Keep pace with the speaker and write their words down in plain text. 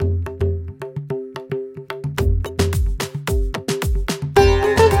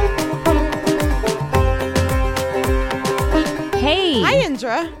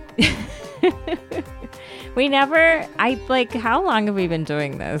We never, how long have we been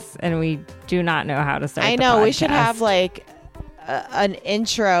doing this? And we do not know how to start I know, we should have like an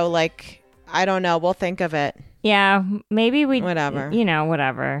intro, like, I don't know, we'll think of it. Yeah, maybe whatever.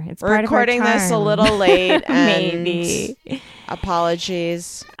 Whatever. It's We're part recording of our this a little late. And maybe.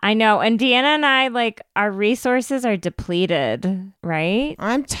 Apologies. I know. And Deanna and I, our resources are depleted, right?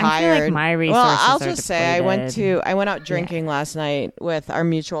 I'm tired. I feel like my resources Well, I'll are just say I depleted. went out drinking last night with our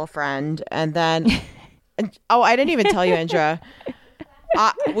mutual friend, and then I didn't even tell you, Andrea.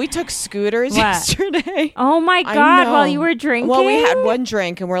 We took scooters yesterday. Oh my God, while you were drinking? Well, we had one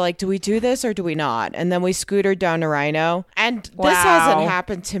drink and we're like, do we do this or do we not? And then we scootered down to Rhino. And this hasn't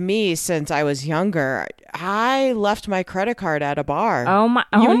happened to me since I was younger. I left my credit card at a bar. Oh my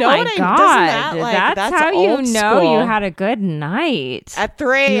God. That's how you know you had a good night. At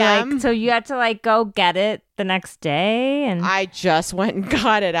 3 a.m. So you had to go get it the next day? And I just went and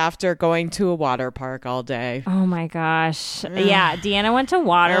got it after going to a water park all day. Oh my gosh. Yeah, Deanna went to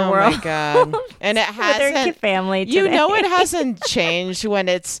Waterworld. Oh my God. And it hasn't. With her family today. You know it hasn't changed when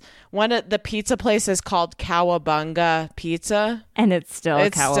it's one of the pizza places called Cowabunga Pizza. And it's still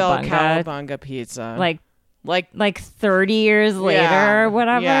Cowabunga Pizza. Like 30 years later or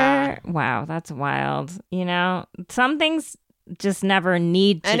whatever. Yeah. Wow, that's wild. Some things just never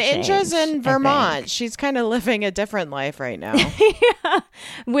need to and change. And Indra's in Vermont. She's kind of living a different life right now. Yeah,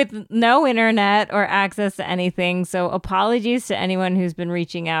 with no internet or access to anything. So apologies to anyone who's been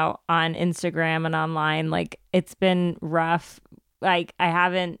reaching out on Instagram and online. It's been rough.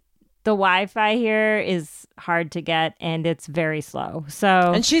 The Wi-Fi here is hard to get and it's very slow.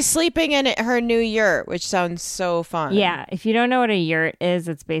 And she's sleeping in her new yurt, which sounds so fun. Yeah. If you don't know what a yurt is,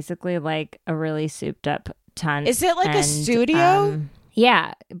 it's basically like a really souped up tent. Is it like a studio?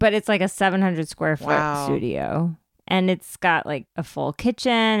 Yeah, but it's like a 700 square foot studio. And it's got a full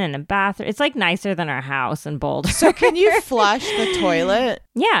kitchen and a bathroom. It's nicer than our house in Boulder. So can you flush the toilet?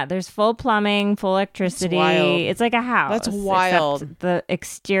 Yeah, there's full plumbing, full electricity. It's like a house. That's wild. The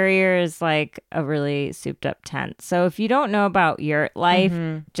exterior is like a really souped up tent. So if you don't know about yurt life,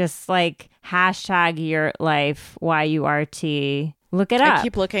 just hashtag yurt life, YURT. Look it up. I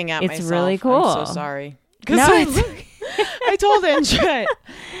keep looking at myself. It's really cool. I'm so sorry. I told Andrea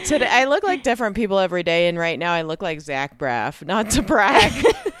today I look like different people every day, and right now I look like Zach Braff. Not to brag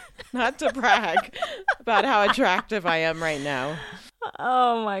about how attractive I am right now.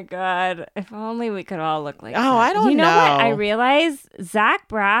 Oh my God. If only we could all look like that. I don't know. You know what? I realized Zach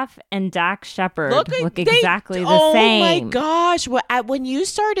Braff and Dax Shepard look exactly the same. Oh my gosh. When you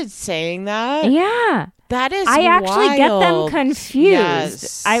started saying that. Yeah. That is I actually wild. get them confused.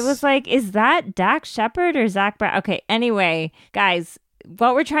 Yes. I was like, is that Dax Shepard or Zach Braff? Okay, anyway, guys,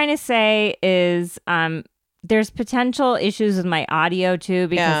 what we're trying to say is there's potential issues with my audio too,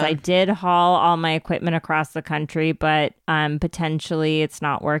 because I did haul all my equipment across the country, but potentially it's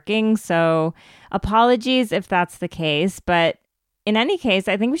not working. So apologies if that's the case, but in any case,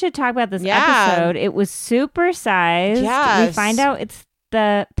 I think we should talk about this episode. It was supersized. Yes. We find out it's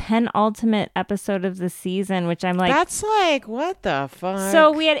the penultimate episode of the season, which I'm like, that's what the fuck?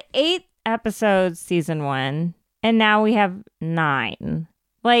 So we had 8 episodes season 1, and now we have 9.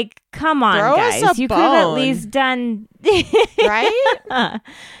 Come on, guys. You could have at least done right?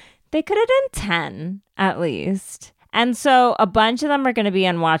 They could have done 10 at least. And so a bunch of them are going to be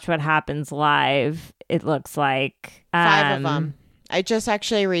on Watch What Happens Live, it looks like. 5 of them. I just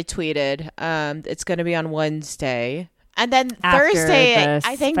actually retweeted. It's going to be on Wednesday. And then Thursday,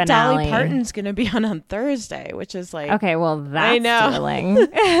 I think finale. Dolly Parton's going to be on Thursday, which is okay, well, that's thrilling.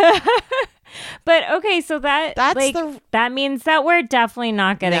 But okay, so that means that we're definitely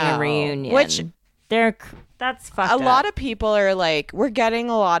not getting a reunion. Which that's fucked up. A lot of people are we're getting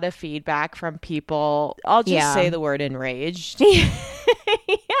a lot of feedback from people. I'll just say the word enraged.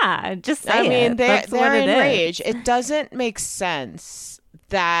 Yeah, just say it. They're enraged. It doesn't make sense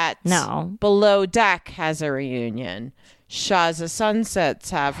that Below Deck has a reunion. Shaw's of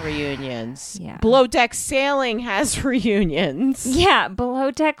Sunsets have reunions. Yeah. Below Deck Sailing has reunions. Yeah,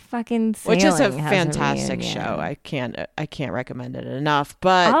 Below Deck fucking Sailing, which is a fantastic show. I can't recommend it enough.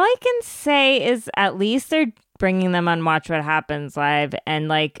 But all I can say is at least they're bringing them on Watch What Happens Live,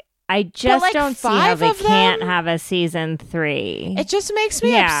 and I just don't see how they can't have a season 3. It just makes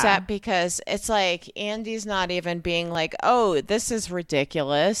me upset because it's Andy's not even being oh, this is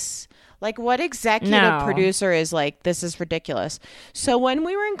ridiculous. What executive producer is this is ridiculous? So when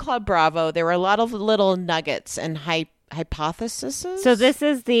we were in Club Bravo, there were a lot of little nuggets and hypotheses. So this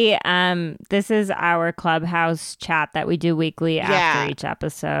is our Clubhouse chat that we do weekly after each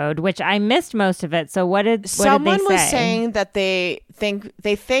episode, which I missed most of it. So what did they say? Someone was saying that they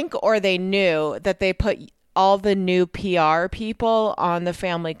think or they knew that they put all the new PR people on the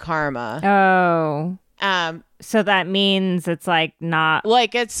Family Karma. Oh. So that means it's like not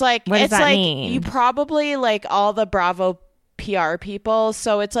like it's like what does it's that like mean? You probably like all the Bravo PR people.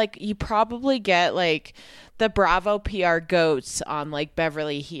 So it's like you probably get like the Bravo PR goats on like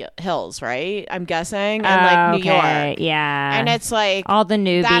Beverly Hills, right? I'm guessing, and like New York, yeah. And it's like all the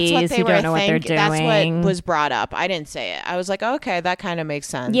newbies who don't know what they're doing. That's what was brought up. I didn't say it. I was like, okay, that kind of makes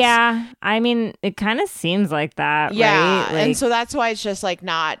sense. Yeah, I mean, it kind of seems like that, yeah, right? And so that's why it's just like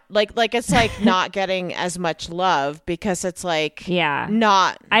not like it's like not getting as much love because it's like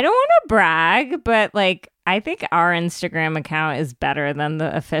not. I don't want to brag, but like, I think our Instagram account is better than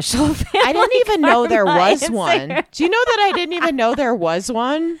the official Family I didn't even know there was Instagram. one. Do you know that I didn't even know there was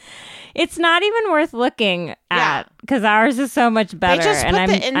one? It's not even worth looking at because ours is so much better. They just put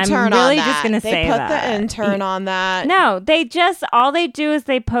and the intern I'm really on that. just going to say that. They put the intern on that. No, all they do is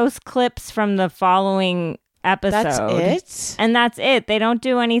they post clips from the following episode. That's it? And that's it. They don't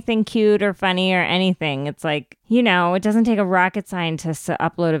do anything cute or funny or anything. It's like, it doesn't take a rocket scientist to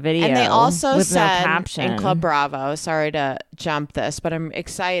upload a video. And they also with said no caption. in Club Bravo, sorry to jump this, but I'm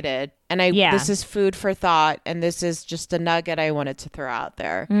excited. And this is food for thought. And this is just a nugget I wanted to throw out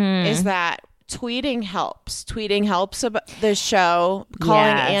there is that tweeting helps about the show, calling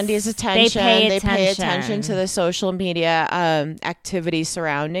Andy's attention. They pay attention to the social media activity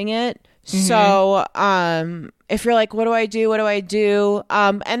surrounding it. So if you're like, what do I do?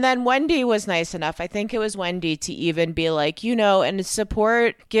 And then Wendy was nice enough. I think it was Wendy to even be like, and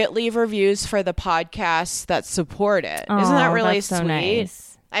leave reviews for the podcasts that support it. Isn't that really sweet? So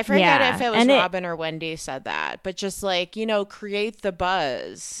nice. I forget if it was Robin or Wendy said that, but just like, create the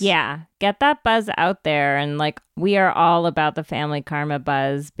buzz. Yeah. Get that buzz out there. And like, we are all about the Family Karma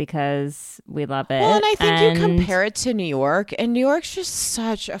buzz because we love it. Well, and I think you compare it to New York, and New York's just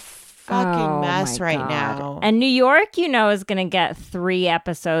such a fucking mess right now. And New York, is going to get 3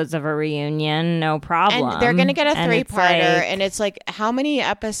 episodes of a reunion, no problem. And they're going to get a 3-parter, and it's like, how many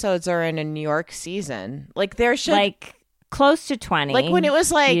episodes are in a New York season? Like, there should like close to 20. Like when it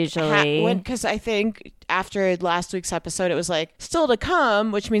was like usually, because I think after last week's episode, it was like still to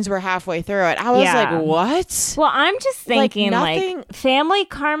come, which means we're halfway through it. I was like, what? Well, I'm just thinking like Family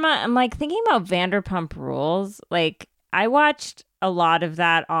Karma. I'm like thinking about Vanderpump Rules. Like I watched a lot of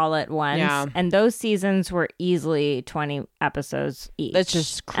that all at once, and those seasons were easily 20 episodes each. That's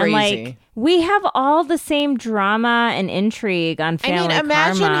just crazy. And like we have all the same drama and intrigue on Family Karma.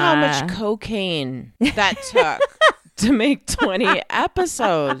 Imagine how much cocaine that took to make 20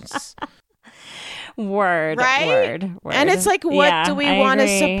 episodes. Word. And it's like, what do we want to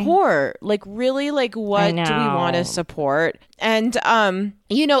support? Like, really, like, what do we want to support? And,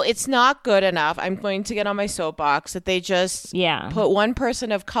 it's not good enough. I'm going to get on my soapbox that they just put one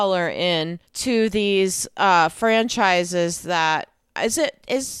person of color in to these franchises that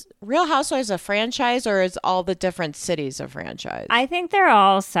is Real Housewives a franchise, or is all the different cities a franchise? I think they're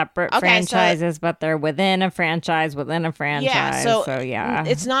all separate franchises, but they're within a franchise within a franchise. Yeah, so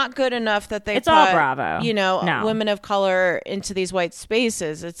it's not good enough that they put all Bravo. Women of color into these white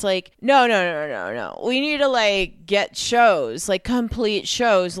spaces. It's like, no. We need to like get shows, like complete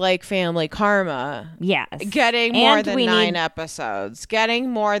shows like Family Karma. Yes. Getting more than 9 episodes. Getting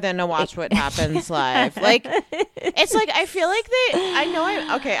more than a Watch What Happens Live. Like, it's like, I feel like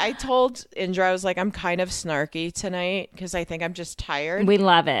I told Indra, I was like, I'm kind of snarky tonight because I think I'm just tired. We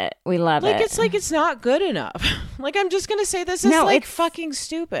love it. Like, it's like, it's not good enough. Like, I'm just going to say this is like fucking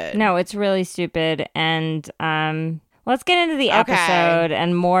stupid. No, it's really stupid. And let's get into the episode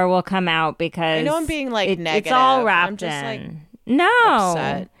and more will come out because I know I'm being like negative. It's all wrapped I'm just, in. Like, no,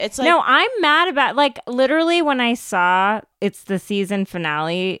 upset. It's like, no, I'm mad about like literally when I saw it's the season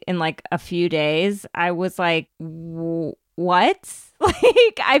finale in like a few days, I was like, what?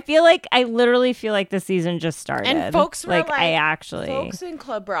 Like, I literally feel like the season just started. And folks were folks in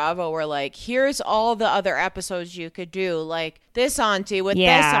Club Bravo were like, here's all the other episodes you could do. Like this auntie with this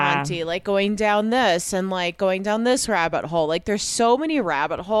auntie, like going down this and like going down this rabbit hole. Like there's so many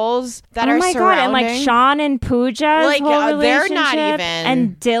rabbit holes that are surrounding. Oh my God. And like Sean and Pooja's like, whole relationship. They're not even.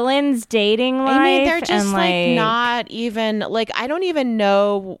 And Dylan's dating life. I mean, they're just like not even, like, I don't even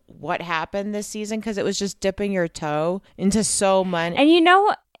know what happened this season because it was just dipping your toe into so much. And you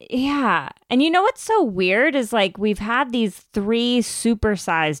know what's so weird is like we've had these 3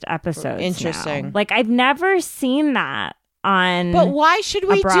 supersized episodes. Interesting. Now. Like I've never seen that on. But why should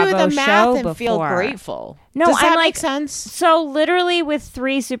we do the math and feel grateful? No, Does that I'm make sense? So literally with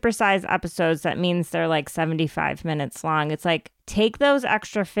 3 supersized episodes, that means they're like 75 minutes long. It's like, take those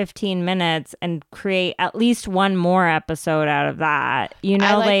extra 15 minutes and create at least one more episode out of that. You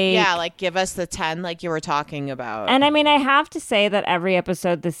know, like give us the 10 like you were talking about. And I mean, I have to say that every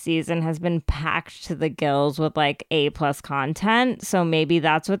episode this season has been packed to the gills with like A+ content. So maybe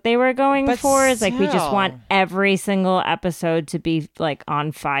that's what they were going for. Is like, we just want every single episode to be like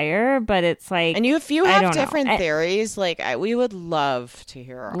on fire. But it's like, and if you have different theories, like we would love to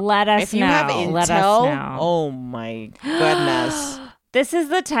hear. Let us know. If you have intel, let us know. Oh my goodness. This is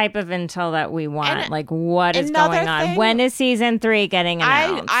the type of intel that we want. Like, what is going on? When is season 3 getting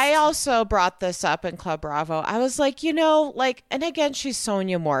announced? I also brought this up in Club Bravo. I was like, and again, she's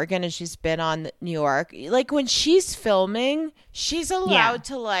Sonia Morgan and she's been on New York. Like, when she's filming, she's allowed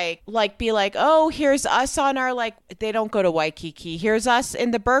to like be like, oh, here's us on our, like, they don't go to Waikiki. Here's us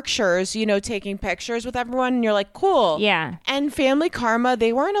in the Berkshires, taking pictures with everyone. And you're like, cool. Yeah. And Family Karma,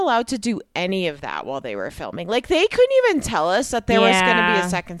 they weren't allowed to do any of that while they were filming. Like, they couldn't even tell us that there was going to be a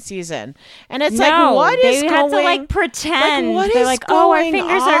second season. And it's like, what is going on? They had to like pretend. Like, they're like, oh, our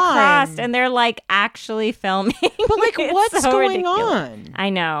fingers are crossed. And they're like actually filming. But like, what's so going on? I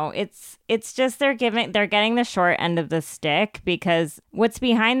know. It's just they're getting the short end of the stick, because what's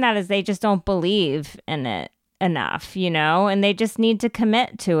behind that is they just don't believe in it enough, and they just need to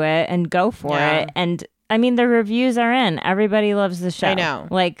commit to it and go for it. And I mean, the reviews are in. Everybody loves the show. I know.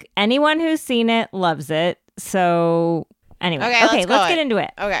 Like, anyone who's seen it loves it. So anyway, okay, let's get into it.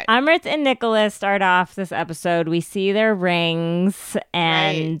 Okay. Amrit and Nicholas start off this episode. We see their rings,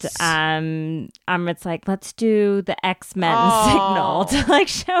 and Amrit's like, let's do the X-Men signal to like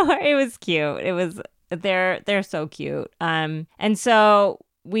show her. It was cute. It was they're so cute. And so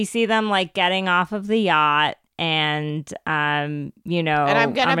we see them like getting off of the yacht. And and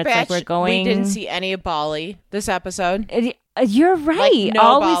I'm gonna bet like, we didn't see any of Bali this episode. You're right. Like, no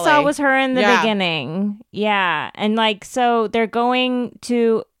all Bali. We saw was her in the beginning. Yeah. And like, so they're going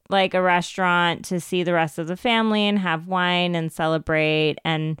to like a restaurant to see the rest of the family and have wine and celebrate.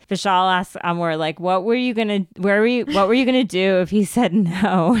 And Vishal asks Amrit, like, what were you gonna do if he said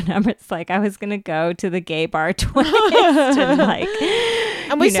no? And Amrit's like, I was gonna go to the gay bar twist.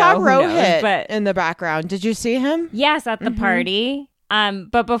 And we saw Rohit in the background. Did you see him? Yes, at the party.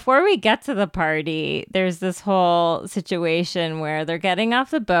 But before we get to the party, there's this whole situation where they're getting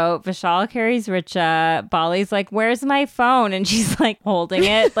off the boat. Vishal carries Richa. Bali's like, where's my phone? And she's like holding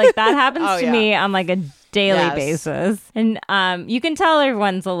it. Like, that happens to me on like a daily basis. And you can tell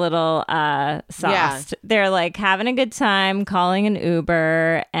everyone's a little sauced. They're like having a good time, calling an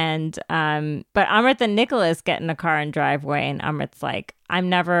Uber. And but Amrit and Nicholas get in a car and drive away. And Amrit's like,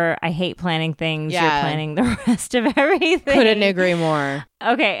 I hate planning things. You're planning the rest of everything. Couldn't agree more.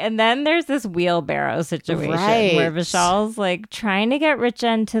 Okay, and then there's this wheelbarrow situation where Vishal's like trying to get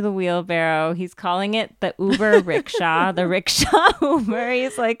Richa into the wheelbarrow. He's calling it the Uber rickshaw, the rickshaw Uber.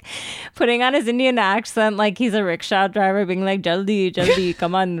 He's like putting on his Indian accent like he's a rickshaw driver, being like, Jaldi, Jaldi,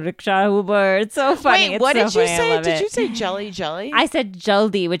 come on, rickshaw Uber. It's so funny. Wait, what did you say? Did you say jelly? I said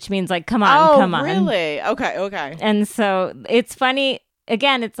Jaldi, which means like, come on, come on. Oh, really? Okay. And so it's funny.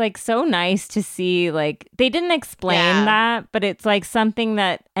 Again, it's like so nice to see, like, they didn't explain that, but it's like something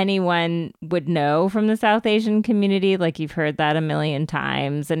that anyone would know from the South Asian community. Like, you've heard that a million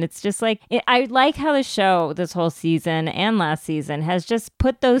times. And it's just like, I like how the show this whole season and last season has just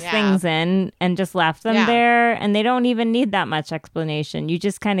put those things in and just left them there. And they don't even need that much explanation. You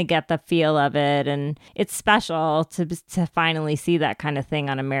just kind of get the feel of it. And it's special to finally see that kind of thing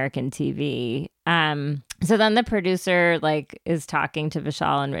on American TV. So then the producer like is talking to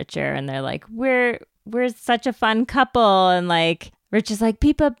Vishal and Richa, and they're like, we're such a fun couple, and like Richa's like,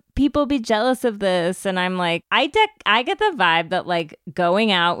 people be jealous of this, and I'm like, I get the vibe that like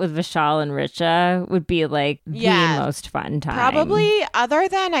going out with Vishal and Richa would be like the most fun time, probably, other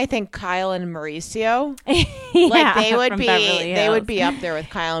than I think Kyle and Mauricio. Like they would be up there with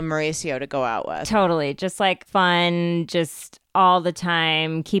Kyle and Mauricio to go out with. Totally, just like fun, just all the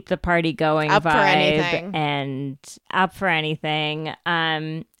time, keep the party going, up vibe, for anything. And up for anything.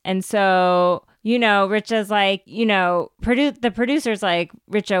 And so, Richa's like, the producer's like,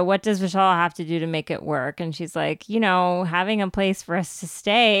 Richa, what does Vishal have to do to make it work? And she's like, having a place for us to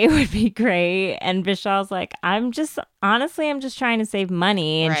stay would be great. And Vishal's like, I'm just trying to save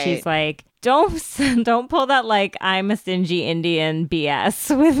money. And she's like, don't pull that like I'm a stingy Indian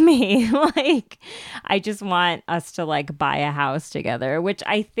BS with me. Like, I just want us to like buy a house together, which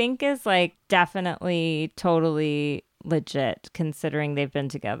I think is like definitely totally legit, considering they've been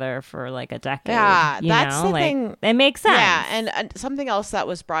together for like a decade. Yeah, that's the thing. It makes sense. Yeah, and something else that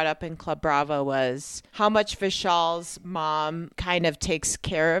was brought up in Club Bravo was how much Vishal's mom kind of takes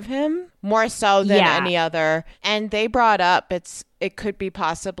care of him, more so than any other. And they brought up it could be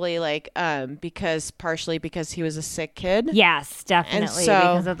possibly like partially because he was a sick kid. Yes, definitely,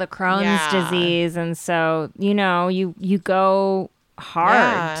 because of the Crohn's disease. And so, you go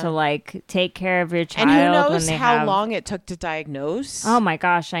hard to like take care of your child. And who knows how long it took to diagnose? Oh my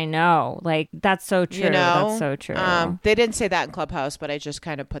gosh, I know. Like, that's so true. That's so true. They didn't say that in Clubhouse, but I just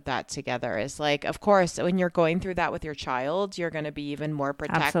kind of put that together as like, of course, when you're going through that with your child, you're going to be even more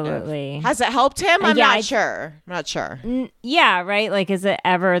protective. Absolutely. Has it helped him? I'm not sure. I'm not sure. Yeah, right. Like, is it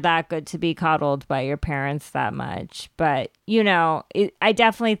ever that good to be coddled by your parents that much? But I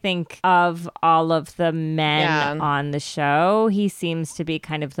definitely think of all of the men on the show, he seems to be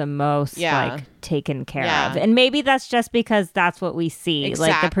kind of the most like taken care of. And maybe that's just because that's what we see.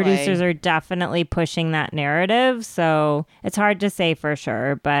 Exactly. Like, the producers are definitely pushing that narrative. So it's hard to say for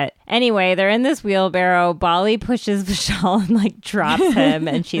sure. But anyway, they're in this wheelbarrow. Bali pushes Vishal and like drops him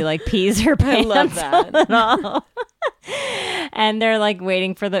and she like pees her pants. I love that. And they're like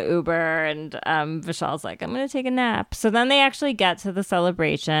waiting for the Uber, and Vishal's like, I'm gonna take a nap. So then they actually get to the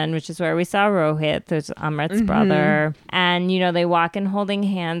celebration, which is where we saw Rohit, there's Amrit's brother, and they walk in holding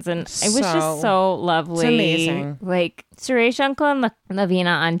hands, and it was just so lovely. It's amazing. Like, Suresh uncle and Lavina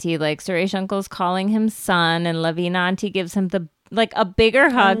auntie, like Suresh uncle's calling him son, and Lavina auntie gives him a bigger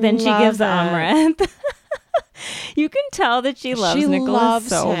hug than she gives Amrit. You can tell that she loves Nicholas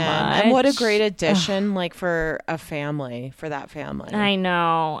so much. And what a great addition, like, for that family. I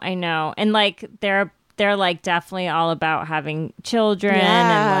know. And like they're like definitely all about having children,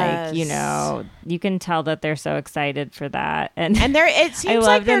 and like, you can tell that they're so excited for that. And it seems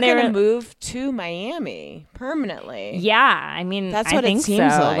like they're going to move to Miami permanently. Yeah, I mean, that's what it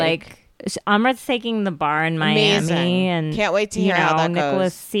seems like. Amrit's taking the bar in Miami. Amazing. And can't wait to hear how that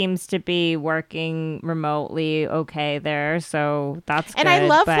Nicholas goes. seems to be working remotely there, so that's and good. I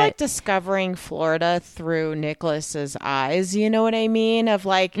love like discovering Florida through Nicholas's eyes. You know what I mean? Of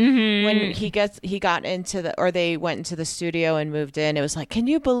like when he got into they went into the studio and moved in. It was like, can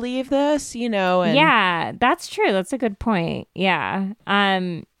you believe this? And yeah, that's true. That's a good point. Yeah.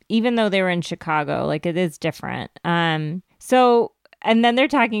 Even though they were in Chicago, like, it is different. And then they're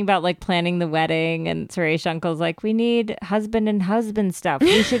talking about like planning the wedding, and Suresh uncle's like, we need husband and husband stuff.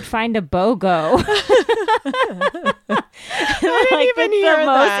 We should find a BOGO. I didn't even hear the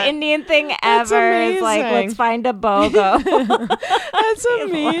most Indian thing ever. Is like, let's find a BOGO. That's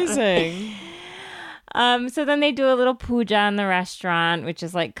amazing. So then they do a little puja in the restaurant, which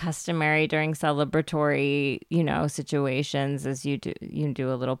is like customary during celebratory, situations, as you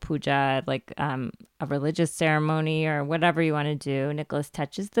do a little puja at like a religious ceremony or whatever you want to do. Nicholas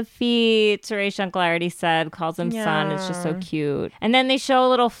touches the feet. Suresh uncle, I already said, calls him son. It's just so cute. And then they show a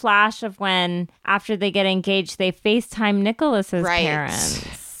little flash of when, after they get engaged, they FaceTime Nicholas's parents.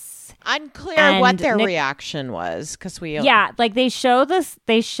 Unclear what their reaction was, because like they show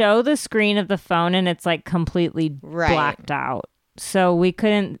the screen of the phone and it's like completely blacked out, so we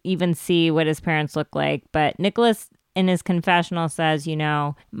couldn't even see what his parents look like. But Nicholas in his confessional says,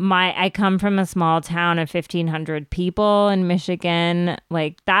 I come from a small town of 1,500 people in Michigan.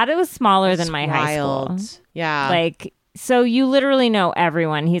 Like, that it was smaller than my high school. Yeah, like, so you literally know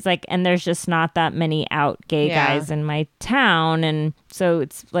everyone. He's like, and there's just not that many out gay guys in my town. And so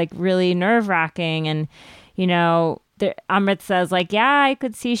it's like really nerve wracking. And, Amrit says like, yeah, I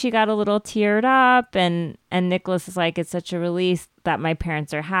could see she got a little teared up. And Nicholas is like, it's such a release that my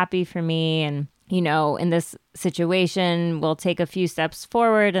parents are happy for me. And, in this situation, we'll take a few steps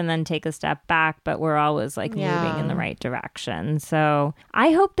forward and then take a step back, but we're always like moving in the right direction. So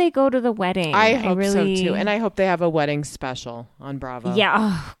I hope they go to the wedding. I hope so too. And I hope they have a wedding special on Bravo.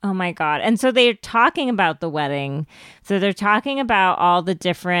 Yeah. Oh my God. And so they're talking about the wedding. So they're talking about all the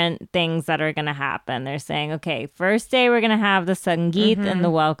different things that are going to happen. They're saying, okay, first day we're going to have the Sangeet and the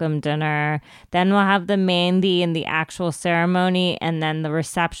welcome dinner. Then we'll have the Mehndi and the actual ceremony. And then the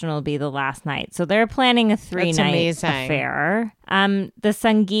reception will be the last night. So they're planning a 3-night affair. The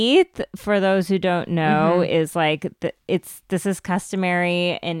Sangeet, for those who don't know, is like this is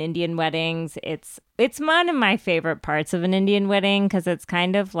customary in Indian weddings. It's one of my favorite parts of an Indian wedding, because it's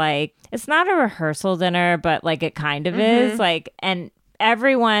kind of like, it's not a rehearsal dinner, but like it kind of is like, and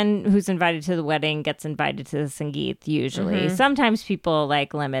everyone who's invited to the wedding gets invited to the Sangeet usually. Sometimes people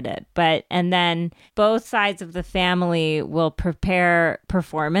like limit it, and then both sides of the family will prepare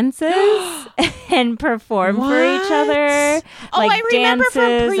performances and perform for each other. I remember from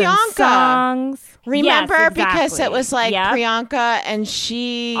Priyanka. Songs. Remember, yes, exactly. Because it was like Priyanka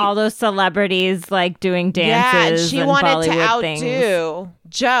and all those celebrities like doing dances. Yeah, she and wanted Bollywood to outdo things.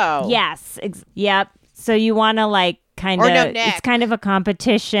 Joe. Yes. Yep. So you want to like kind of, it's kind of a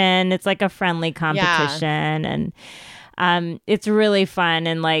competition. It's like a friendly competition. And it's really fun.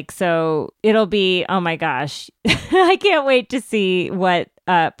 And like, so it'll be, oh my gosh, I can't wait to see what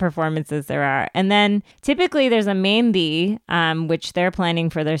performances there are. And then typically there's a mehndi, which they're planning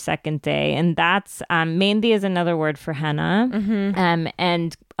for their second day. And that's, mehndi is another word for henna.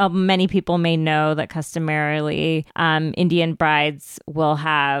 And many people may know that customarily Indian brides will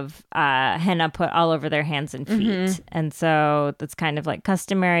have henna put all over their hands and feet. And so that's kind of like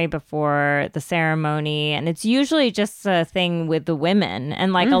customary before the ceremony. And it's usually just a thing with the women.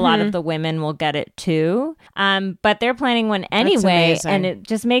 And like a lot of the women will get it too. But they're planning one anyway. And it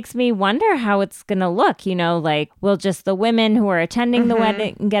just makes me wonder how it's going to look. You know, like, will just the women who are attending the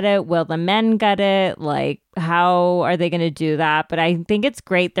wedding get it? Will the men get it? Like, how are they going to do that? But I think it's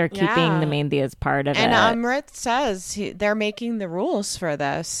great they're keeping the mehndi as part of it. And Amrit says they're making the rules for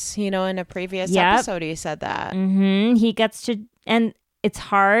this. You know, in a previous episode, he said that. He gets to, and it's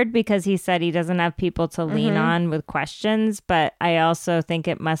hard because he said he doesn't have people to lean on with questions. But I also think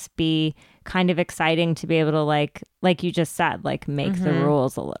it must be kind of exciting to be able to like you just said, like make the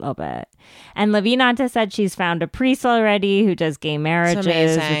rules a little bit. And Lavinata said she's found a priest already who does gay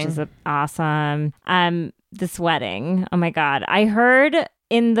marriages, which is awesome. This wedding, oh my God. I heard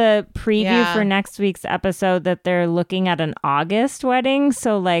in the preview for next week's episode that they're looking at an August wedding.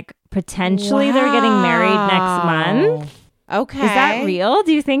 So like potentially they're getting married next month. Okay. Is that real?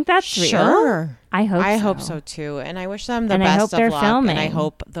 Do you think that's real? Sure. I hope so too. And I wish them the best of luck. Filming. And I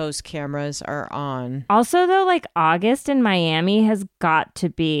hope those cameras are on. Also though, like August in Miami has got to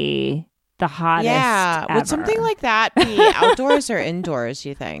be the hottest ever. Would something like that be outdoors or indoors,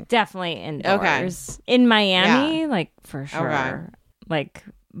 you think? Definitely indoors. Okay. In Miami, like for sure. Okay. Like,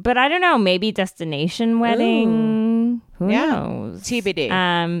 but I don't know, maybe destination wedding. Who knows?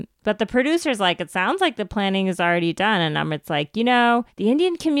 TBD. But the producer's like, it sounds like the planning is already done. And it's like, you know, the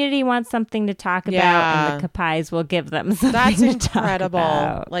Indian community wants something to talk about and the Kapais will give them something That's to talk incredible.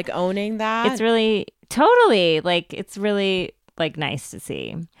 About. Like owning that. It's really, totally, like, it's really like nice to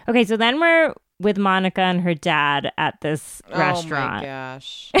see. Okay, so then we're with Monica and her dad at this restaurant. Oh my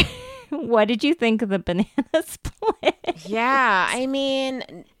gosh. What did you think of the banana split? Yeah, I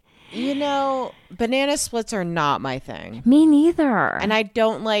mean, you know, banana splits are not my thing. Me neither. And I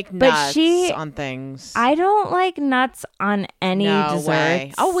don't like nuts on things. I don't like nuts on any desserts.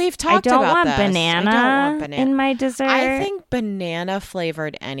 Way. Oh, we've talked about this. I don't want banana in my dessert. I think banana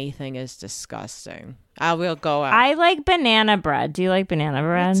flavored anything is disgusting. I will go out. I like banana bread. Do you like banana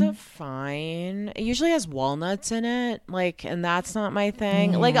bread? It's fine. It usually has walnuts in it. Like, and that's not my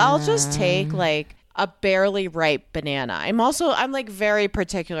thing. Yeah. Like, I'll just take like a barely ripe banana. I'm like very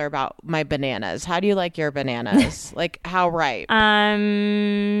particular about my bananas. How do you like your bananas? Like how ripe?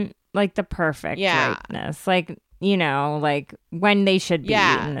 Like the perfect ripeness. Like, you know, like when they should be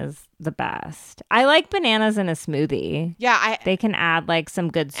eaten is the best. I like bananas in a smoothie. Yeah, they can add like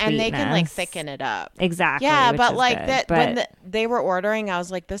some good sweetness. And they can like thicken it up. Exactly. Yeah, but like good. That when they were ordering, I was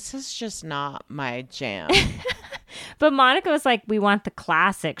like, this is just not my jam. But Monica was like, we want the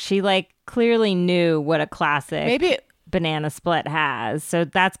classic. She like clearly knew what a classic banana split has. So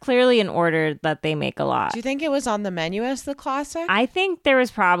that's clearly an order that they make a lot. Do you think it was on the menu as the classic? I think there was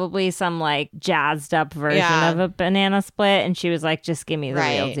probably some like jazzed up version of a banana split. And she was like, just give me the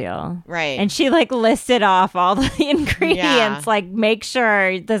real deal. Right. And she like listed off all the ingredients, like make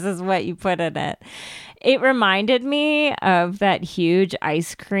sure this is what you put in it. It reminded me of that huge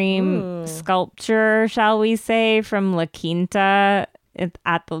ice cream sculpture, shall we say, from La Quinta in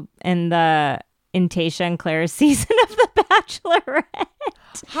Tasha and Claire's season of The Bachelorette.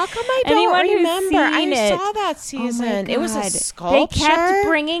 How come I don't remember? I saw that season. It was a sculpture. They kept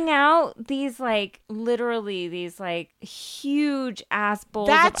bringing out these like literally these like huge ass bowls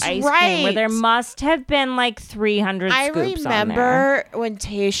of ice cream where there must have been like 300 scoops on there. I remember when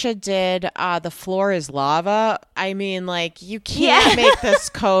Tasha did The Floor is Lava. I mean, like, you can't make this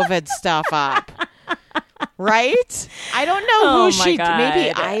COVID stuff up. Right? I don't know who she did.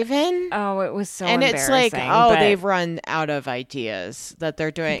 Maybe Ivan? Oh, it was so and embarrassing. And it's like, they've run out of ideas that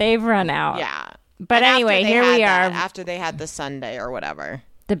they're doing. They've run out. Yeah. But anyway, here we are. After they had the Sunday or whatever.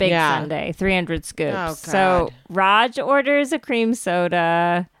 The big sundae, 300 scoops. Oh, God. So Raj orders a cream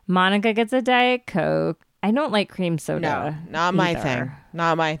soda. Monica gets a Diet Coke. I don't like cream soda. No, not my thing.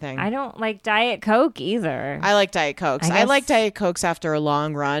 Not my thing. I don't like Diet Coke either. I like Diet Cokes. I like Diet Cokes after a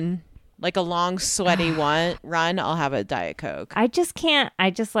long run. Like a long, sweaty run, I'll have a Diet Coke. I just can't.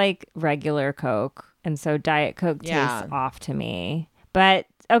 I just like regular Coke. And so Diet Coke tastes off to me. But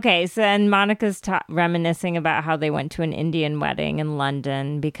okay, so then Monica's reminiscing about how they went to an Indian wedding in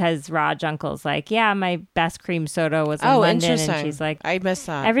London because Raj Uncle's like, yeah, my best cream soda was in London. Interesting. And she's like, I missed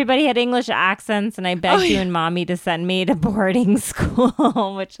that. Everybody had English accents and I begged you and mommy to send me to boarding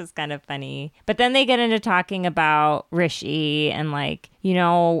school, which is kind of funny. But then they get into talking about Rishi and like, you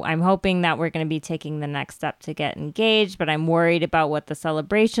know, I'm hoping that we're going to be taking the next step to get engaged, but I'm worried about what the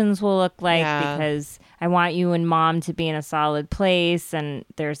celebrations will look like because I want you and mom to be in a solid place. And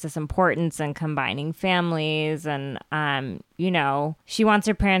there's this importance in combining families. And, you know, she wants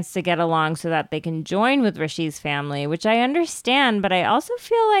her parents to get along so that they can join with Rishi's family, which I understand. But I also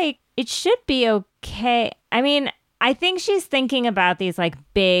feel like it should be okay. I mean, I think she's thinking about these like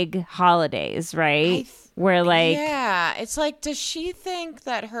big holidays, right? Where like it's like, does she think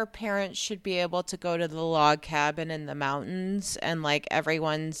that her parents should be able to go to the log cabin in the mountains and like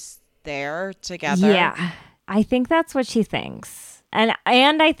everyone's there together? Yeah, I think that's what she thinks, and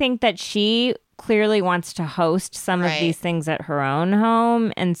I think that she clearly wants to host some of these things at her own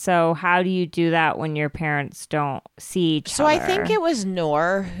home. And so how do you do that when your parents don't see each other? So I think it was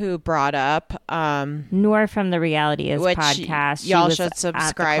Noor who brought up Noor from the Reality Is podcast. Y'all should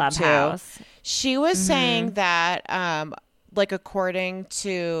subscribe to. She was saying that like according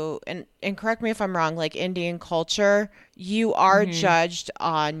to and correct me if I'm wrong, like Indian culture, you are judged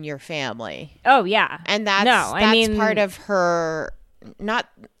on your family. Oh yeah. And that's part of her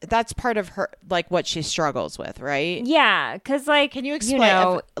that's part of her, like what she struggles with, right? Yeah, because like, can you explain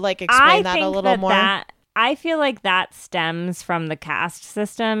that a little more? I feel like that stems from the caste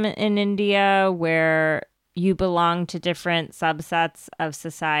system in India, where you belong to different subsets of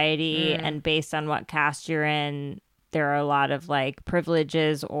society, and based on what caste you're in, there are a lot of like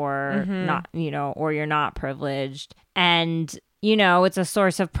privileges or not, you know, or you're not privileged, and you know, it's a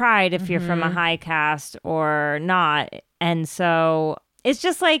source of pride if you're from a high caste or not. And so it's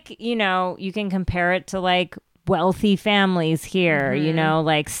just like, you know, you can compare it to like wealthy families here, you know,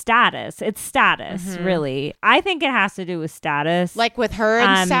 like status. It's status, really. I think it has to do with status. Like with her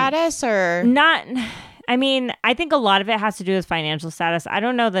and status or not? I mean, I think a lot of it has to do with financial status. I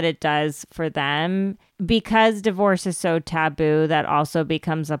don't know that it does for them because divorce is so taboo. That also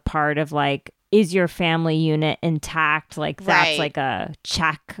becomes a part of like, is your family unit intact? Like that's like a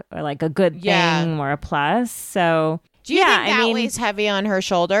check or like a good thing or a plus. So do you think that weighs heavy on her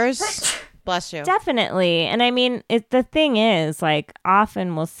shoulders? Bless you. Definitely. And I mean, the thing is, like,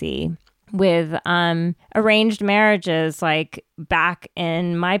 often we'll see with arranged marriages, like back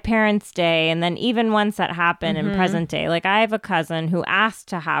in my parents' day, and then even ones that happen in present day. Like I have a cousin who asked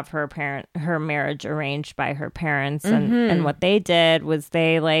to have her marriage arranged by her parents, and what they did was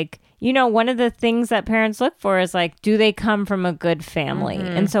they like, you know, one of the things that parents look for is like, do they come from a good family?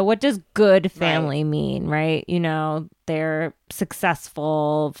 And so what does good family mean, right? You know, they're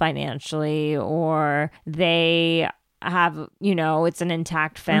successful financially, or they have, you know, it's an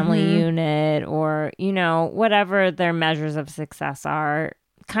intact family unit, or, you know, whatever their measures of success are,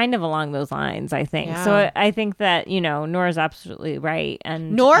 kind of along those lines, I think. So I think that, you know, Noor's absolutely right.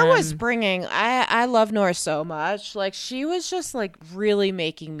 And Noor was bringing, I love Noor so much. Like she was just like really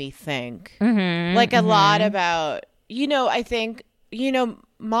making me think like a lot about, you know, I think, you know,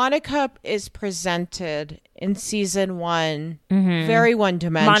 Monica is presented in season 1 very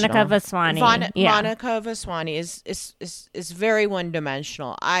one-dimensional. Monica Vaswani. Monica Vaswani is very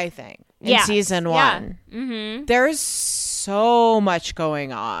one-dimensional, I think, in season 1. There's so much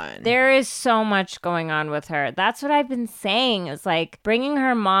going on. There is so much going on with her. That's what I've been saying, is like bringing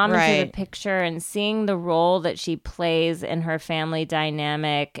her mom into the picture and seeing the role that she plays in her family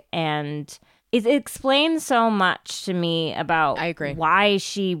dynamic, and it explains so much to me about why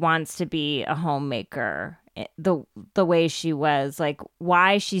she wants to be a homemaker the way she was, like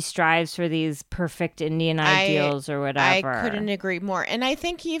why she strives for these perfect Indian ideals or whatever. I couldn't agree more. And I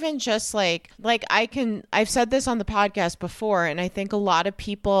think even just like I've said this on the podcast before, and I think a lot of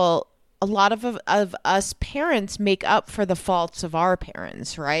us parents make up for the faults of our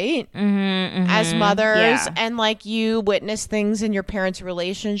parents, right? As mothers, and like you witness things in your parents'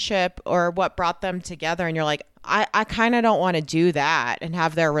 relationship or what brought them together, and you're like, I kind of don't want to do that and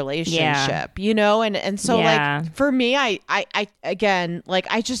have their relationship, you know? And so like for me, I again, like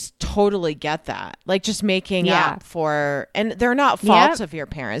I just totally get that. Like just making up for, and they're not faults of your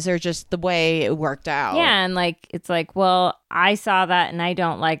parents. They're just the way it worked out. Yeah. And like, it's like, well, I saw that and I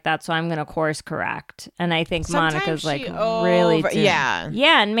don't like that, so I'm going to course correct. And I think sometimes Monica's like really yeah.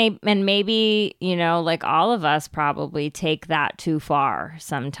 And maybe, you know, like all of us probably take that too far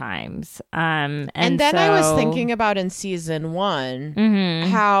sometimes. And then I was thinking about in season 1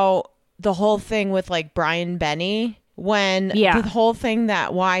 how the whole thing with like Brian Benny, when the whole thing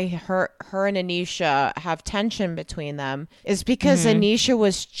that why her and Anisha have tension between them is because Anisha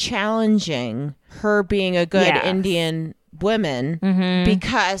was challenging her being a good Indian woman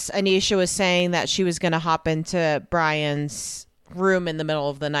because Anisha was saying that she was going to hop into Brian's room in the middle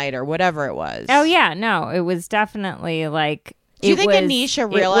of the night or whatever it was. Oh yeah, no, it was definitely like. Do you think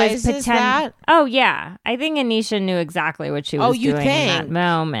Anisha realizes that? Oh yeah, I think Anisha knew exactly what she was doing in that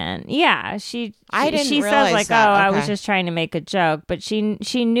moment. Yeah, she says like, that. "Oh, okay. I was just trying to make a joke," but she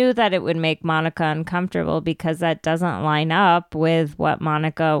knew that it would make Monica uncomfortable because that doesn't line up with what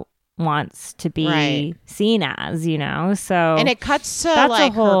Monica wants to be seen as, you know. So and it cuts to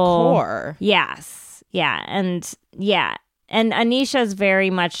like her core. Yes, yeah, and yeah. And Anisha's very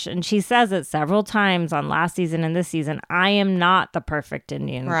much, and she says it several times on last season and this season, I am not the perfect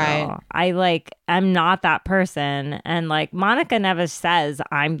Indian girl. I'm not that person. And like Monica never says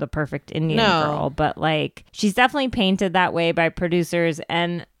I'm the perfect Indian girl, but like she's definitely painted that way by producers,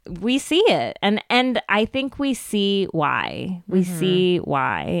 and we see it. And I think we see why. We see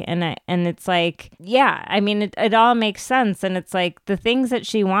why. And it's like, yeah, I mean, it all makes sense. And it's like the things that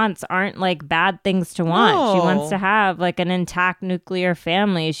she wants aren't like bad things to want. No. She wants to have like an intact nuclear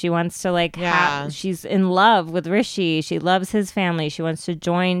family. She wants to like she's in love with Rishi. She loves his family. She wants to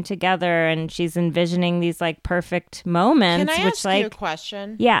join together, and she's envisioning these like perfect moments. Can I ask you a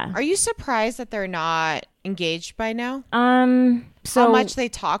question? Yeah. Are you surprised that they're not engaged by now? So how much they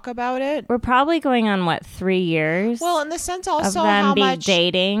talk about it? We're probably going on 3 years. Well, in the sense also of them how much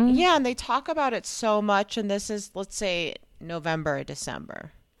dating. Yeah, and they talk about it so much, and this is, let's say, November or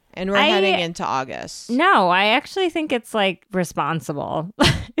December, and we're heading into August. No, I actually think it's like responsible. I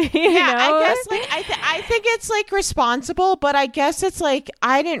guess like I think it's like responsible, but I guess it's like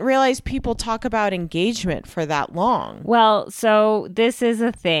I didn't realize people talk about engagement for that long. Well, so this is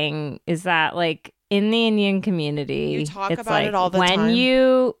a thing, is that like in the Indian community, you talk it's about like it all the when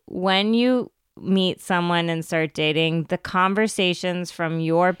time. When you meet someone and start dating, the conversations from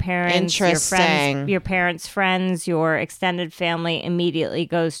your parents, your parents' friends, your extended family immediately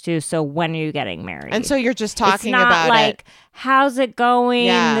goes to, so when are you getting married? And so you're just talking about about like, how's it going?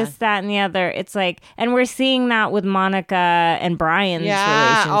 This, that, and the other. It's like, and we're seeing that with Monica and Brian's relationship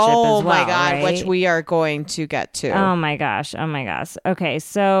as well. Oh my God, right? which we are going to get to. Oh my gosh. Okay,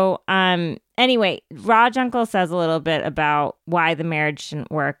 so anyway, Raj Uncle says a little bit about why the marriage didn't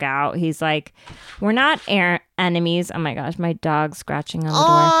work out. He's like, we're not enemies. Oh my gosh, my dog's scratching on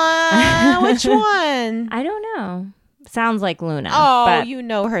the door. Which one? I don't know. Sounds like Luna. Oh, but you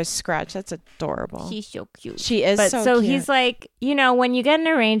know her scratch. That's adorable. She's so cute. She is so cute. He's He's like, you know, when you get an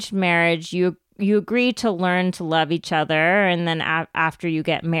arranged marriage, you agree to learn to love each other, and then after you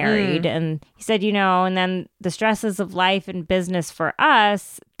get married. And he said, you know, and then the stresses of life and business for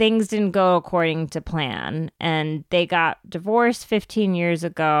us, things didn't go according to plan, and they got divorced 15 years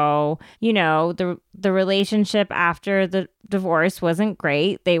ago. You know, the relationship after the divorce wasn't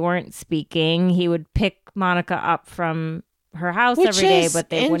great. They weren't speaking. He would pick Monica up from her house every day, but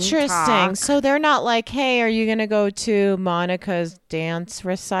they wouldn't talk. So they're not like, hey, are you gonna go to Monica's dance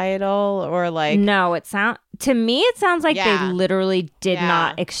recital, or like? No, to me it sounds like they literally did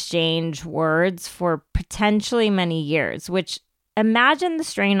not exchange words for potentially many years, which, imagine the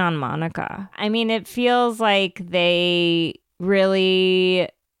strain on Monica. I mean, it feels like they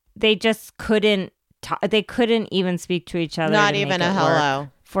just couldn't talk. They couldn't even speak to each other. Not even a hello.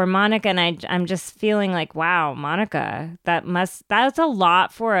 For Monica, and I'm just feeling like, wow, Monica, that's a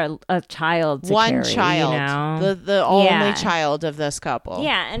lot for a child to One carry, child, you know? the only child of this couple.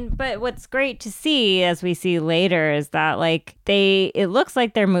 Yeah, but what's great to see, as we see later, is that like it looks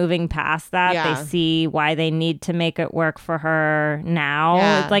like they're moving past that. Yeah. They see why they need to make it work for her now.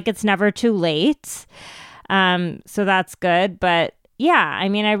 Yeah. Like it's never too late. So that's good, but. Yeah, I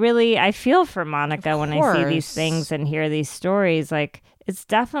mean, I feel for Monica when I see these things and hear these stories. Like, it's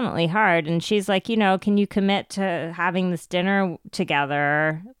definitely hard. And she's like, you know, can you commit to having this dinner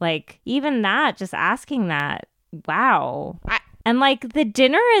together? Like, even that, just asking that. Wow. And like the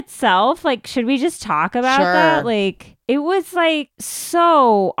dinner itself, like, should we just talk about that? Like, it was like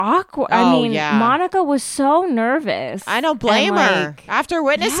so awkward. I mean, Monica was so nervous. I don't blame her. After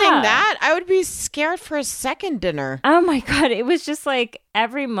witnessing that, I would be scared for a second dinner. Oh my God. It was just like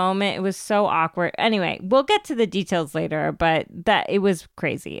every moment. It was so awkward. Anyway, we'll get to the details later, but it was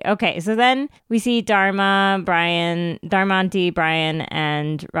crazy. Okay. So then we see Darmanti, Brian,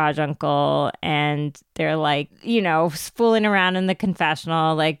 and Raj Uncle, and they're like, you know, fooling around in the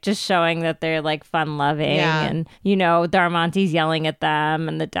confessional, like just showing that they're like fun loving. Yeah. And, you know, Darmanti's yelling at them,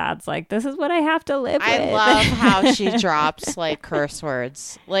 and the dad's like, this is what I have to live with. I love how she drops like curse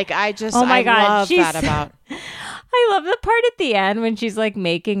words. Like, I love that about. I love the part at the end when she's like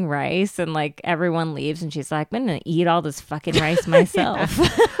making rice and like everyone leaves and she's like, I'm going to eat all this fucking rice myself.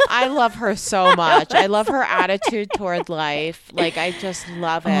 I love her so much. I love her attitude toward life. Like, I just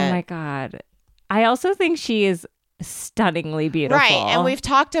love it. Oh my God. I also think she is stunningly beautiful. Right. And we've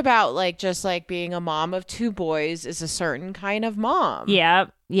talked about like just like being a mom of 2 boys is a certain kind of mom.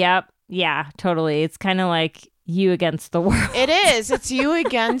 Yep. Yeah, totally. It's kind of like you against the world. It is. It's you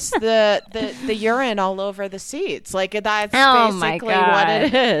against the urine all over the seats. Like, that's basically what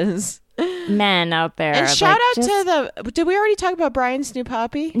it is. Men out there. And shout out to did we already talk about Brian's new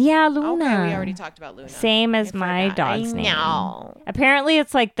puppy? Yeah, Luna. Okay, we already talked about Luna. Same as my dog's name. Apparently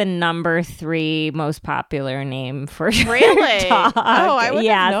it's like the number 3 most popular name for really? dog. Oh, I would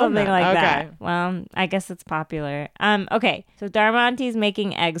have known something that. like that. Well, I guess it's popular. Okay. So Darmanti's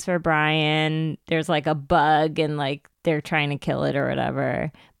making eggs for Brian. There's like a bug and like they're trying to kill it or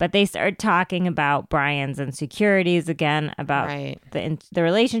whatever. But they start talking about Brian's insecurities again, about the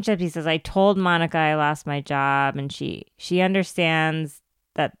relationship. He says, I told Monica I lost my job, and she understands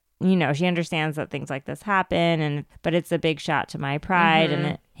that, you know, she understands that things like this happen, but it's a big shot to my pride. Mm-hmm.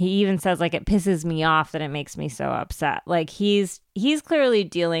 And he even says, like, it pisses me off that it makes me so upset. Like, he's clearly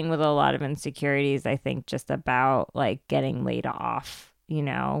dealing with a lot of insecurities, I think, just about like getting laid off. You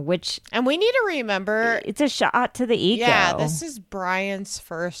know, and we need to remember it's a shot to the ego. Yeah, this is Brian's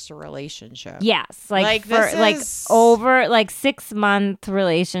first relationship. Yes, over 6-month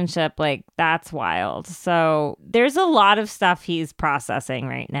relationship, like that's wild. So there's a lot of stuff he's processing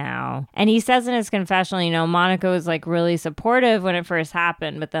right now. And he says in his confessional, you know, Monica was like really supportive when it first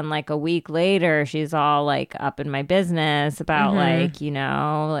happened, but then like a week later, she's all like up in my business about like, you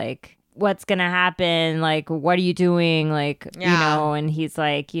know, like, what's gonna happen, like, what are you doing, like, you know. And he's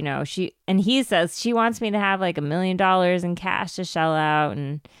like, you know, he says she wants me to have like $1 million in cash to shell out,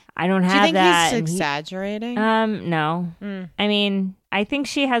 and I don't have that. Do you think he's exaggerating? No. I mean, I think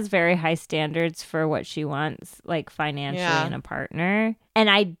she has very high standards for what she wants, like financially in a partner, and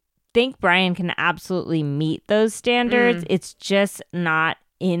I think Brian can absolutely meet those standards. It's just not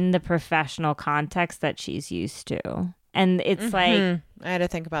in the professional context that she's used to. And it's like, I had to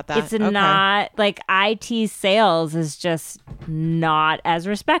think about that. It's not like IT sales is just not as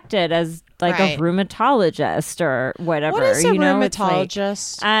respected as like a rheumatologist or whatever. What is a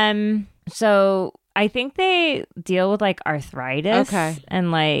rheumatologist? Like, so I think they deal with like arthritis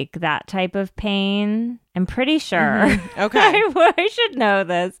and like that type of pain. I'm pretty sure. Okay. I should know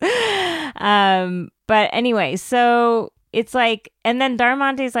this. But anyway, so it's like, and then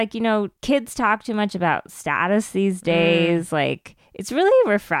Darmanti's like, you know, kids talk too much about status these days. Like, it's really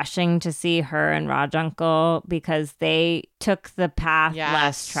refreshing to see her and Raj Uncle because they took the path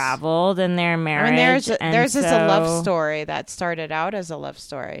less traveled in their marriage. I mean, there's a love story that started out as a love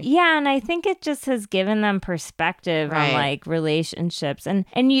story. Yeah, and I think it just has given them perspective on like relationships. And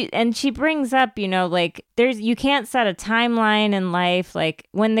she brings up, you know, like you can't set a timeline in life. Like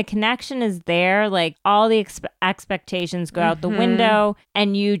when the connection is there, like all the expectations go out the window,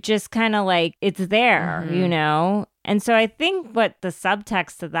 and you just kind of like it's there, you know. And so I think what the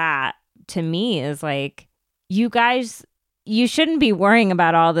subtext to that to me is like, you guys, you shouldn't be worrying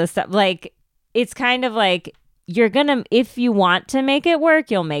about all this stuff. Like, it's kind of like if you want to make it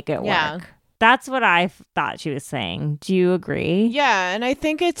work, you'll make it work. That's what I thought she was saying. Do you agree? Yeah. And I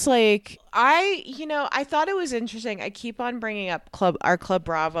think it's like, I thought it was interesting. I keep on bringing up our Club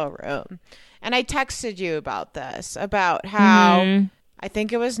Bravo room. And I texted you about this, about how I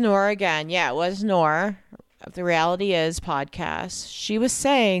think it was Noor again. Yeah, it was Noor. The Reality Is podcast. She was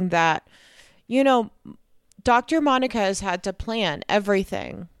saying that, you know, Dr. Monica has had to plan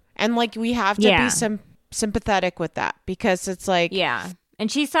everything. And like, we have to be sympathetic with that because it's like. Yeah.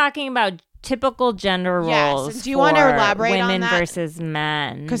 And she's talking about typical gender roles. Yes. Do you want to elaborate on women that? Versus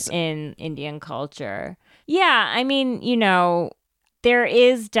men in Indian culture? Yeah. I mean, you know, there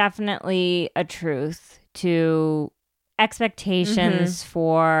is definitely a truth to expectations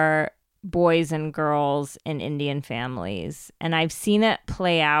for boys and girls in Indian families. And I've seen it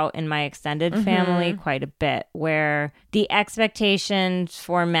play out in my extended family quite a bit, where the expectations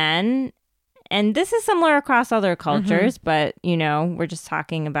for men, and this is similar across other cultures, but, you know, we're just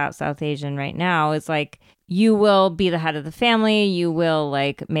talking about South Asian right now, is like, you will be the head of the family, you will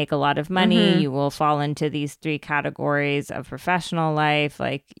like make a lot of money, you will fall into these 3 categories of professional life,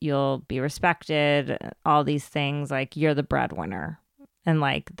 like you'll be respected, all these things, like you're the breadwinner and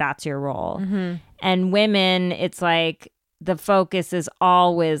like that's your role. And women, it's like the focus is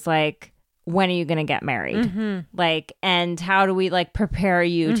always like, when are you going to get married? Like, and how do we like prepare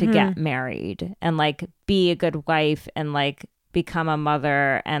you to get married and like be a good wife and like become a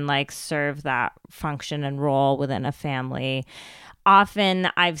mother and like serve that function and role within a family. Often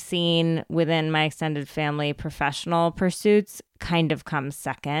I've seen within my extended family, professional pursuits kind of come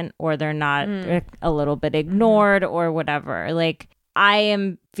second, or they're not a little bit ignored or whatever. Like,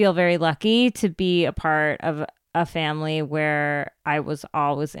 I feel very lucky to be a part of a family where I was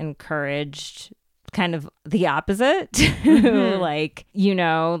always encouraged kind of the opposite. Like, you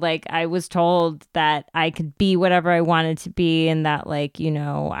know, like I was told that I could be whatever I wanted to be, and that like, you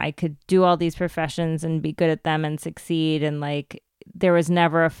know, I could do all these professions and be good at them and succeed. And like, there was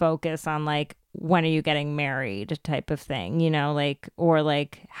never a focus on like, when are you getting married type of thing, you know, like, or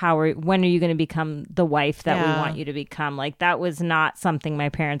like, when are you going to become the wife that we want you to become? Like, that was not something my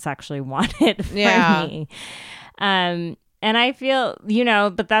parents actually wanted for me. And I feel, you know,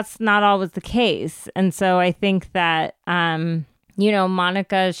 but that's not always the case. And so I think that, you know,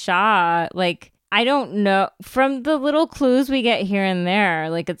 Monica Shah, like, I don't know, from the little clues we get here and there,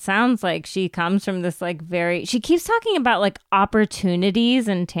 like, it sounds like she comes from this, like, she keeps talking about, like, opportunities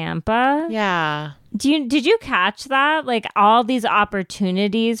in Tampa. Yeah. Did you catch that? Like, all these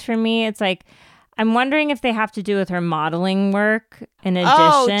opportunities for me, it's like, I'm wondering if they have to do with her modeling work in addition.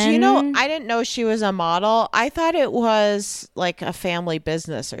 Oh, do you know, I didn't know she was a model. I thought it was like a family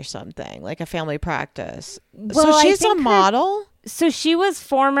business or something, like a family practice. Well, so she's a model? So she was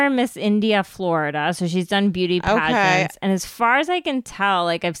former Miss India, Florida. So she's done beauty pageants. Okay. And as far as I can tell,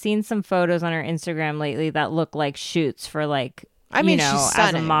 like I've seen some photos on her Instagram lately that look like shoots for like, I mean, you know,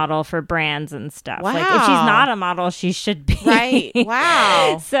 as a model for brands and stuff. Wow. Like, if she's not a model, she should be. Right.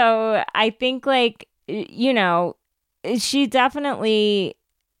 Wow. So I think, like, you know, she definitely,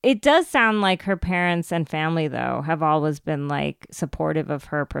 it does sound like her parents and family, though, have always been, like, supportive of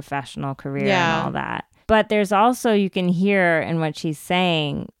her professional career and all that. But there's also, you can hear in what she's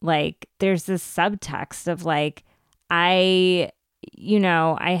saying, like, there's this subtext of, like, I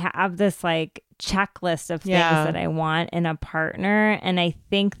have this, like, checklist of things that I want in a partner, and I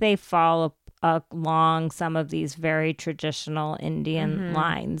think they fall along some of these very traditional Indian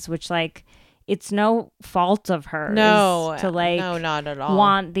lines, which like it's no fault of hers to like not at all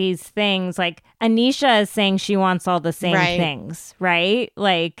want these things. Like Anisha is saying she wants all the same things, right?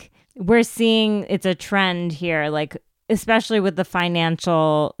 Like we're seeing it's a trend here, like especially with the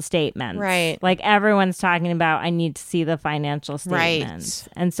financial statements. Right. Like everyone's talking about, I need to see the financial statements.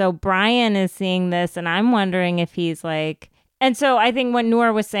 Right. And so Brian is seeing this, and I'm wondering if he's like, and so I think what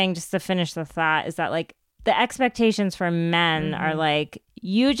Noor was saying, just to finish the thought, is that like the expectations for men are like,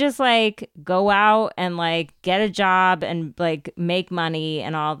 you just like go out and like get a job and like make money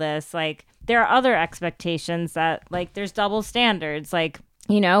and all this. Like there are other expectations that like there's double standards. Like,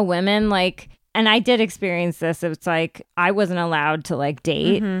 you know, women like, and I did experience this. It's like I wasn't allowed to like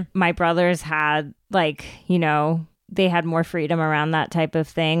date. My brothers had like, you know, they had more freedom around that type of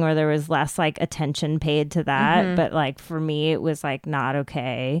thing, or there was less like attention paid to that. But like for me, it was like not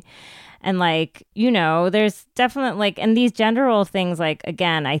okay. And like, you know, there's definitely like, and these gender role things, like,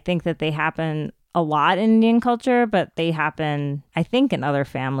 again, I think that they happen a lot in Indian culture, but they happen, I think, in other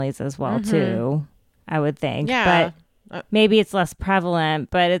families as well, too, I would think. Yeah. But maybe it's less prevalent,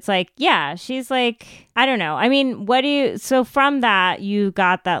 but it's like, yeah, she's like, I don't know. I mean, so from that, you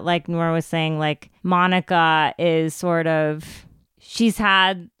got that, like Noor was saying, like Monica is sort of, she's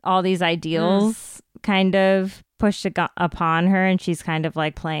had all these ideals kind of pushed upon her, and she's kind of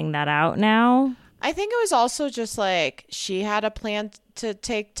like playing that out now. I think it was also just like, she had a plan to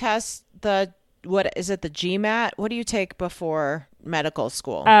take tests, what is it, the GMAT? What do you take before medical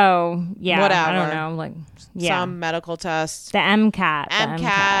school? Oh, yeah. Whatever. I don't know. Like, yeah. Some medical tests. The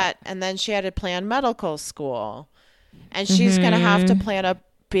MCAT. And then she had to plan medical school. And she's going to have to plan up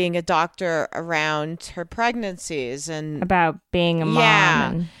being a doctor around her pregnancies and about being a mom.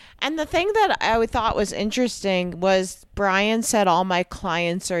 Yeah. And the thing that I thought was interesting was Brian said all my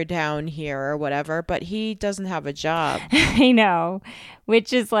clients are down here or whatever, but he doesn't have a job. I know,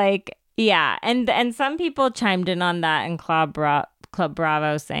 which is like, yeah. And some people chimed in on that, and Claude Club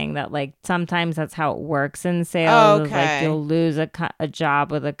Bravo saying that like sometimes that's how it works in sales. Oh, okay. Like you'll lose a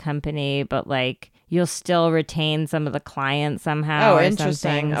job with a company, but like you'll still retain some of the clients somehow. Oh,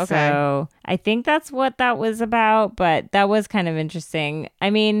 interesting. Okay. Okay. So I think that's what that was about, but that was kind of interesting. I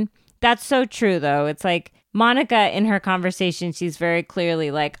mean, that's so true though. It's like Monica in her conversation, she's very clearly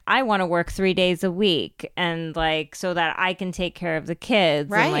like, I want to work 3 days a week and like so that I can take care of the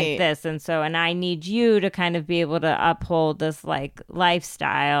kids and like this. And so, and I need you to kind of be able to uphold this like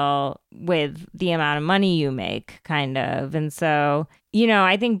lifestyle with the amount of money you make kind of. And so, you know,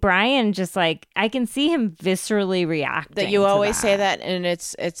 I think Brian just like, I can see him viscerally reacting. That you always say that, and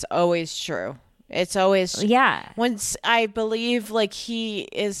it's always true. It's always once I believe like he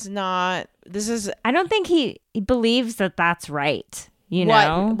is not. This is. I don't think he believes that that's right. You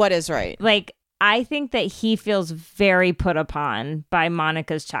know what is right? Like I think that he feels very put upon by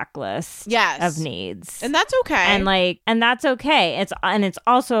Monica's checklist of needs, and that's okay. And that's okay. It's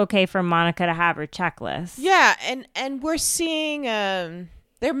also okay for Monica to have her checklist. Yeah, and we're seeing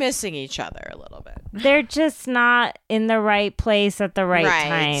they're missing each other a little bit. They're just not in the right place at the right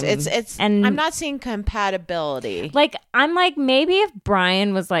time. And I'm not seeing compatibility. Like, I'm like, maybe if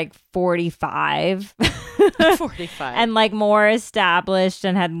Brian was like 45 and like more established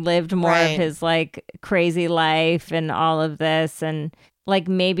and had lived more of his like crazy life and all of this, and like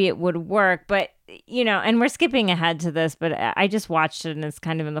maybe it would work. But you know, and we're skipping ahead to this, but I just watched it and it's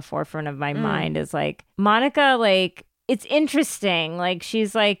kind of in the forefront of my mind is like Monica, like, it's interesting. Like,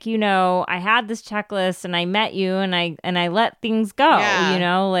 she's like, you know, I had this checklist and I met you and I let things go, you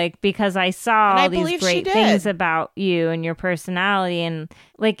know, like, because I saw all these great things about you and your personality. And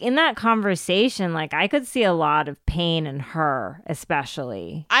like in that conversation, like I could see a lot of pain in her,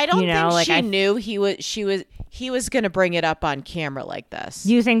 especially. I don't think she knew he was going to bring it up on camera like this.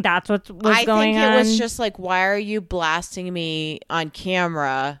 You think that's what was going on? I think it was just like, why are you blasting me on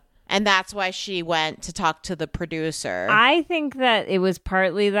camera? And that's why she went to talk to the producer. I think that it was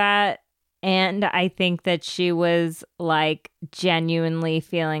partly that. And I think that she was like genuinely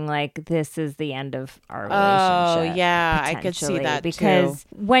feeling like this is the end of our relationship. Oh, yeah. I could see that because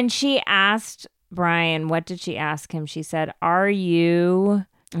when she asked Brian, what did she ask him? She said, are you...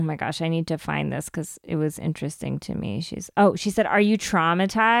 Oh my gosh, I need to find this because it was interesting to me. She said, are you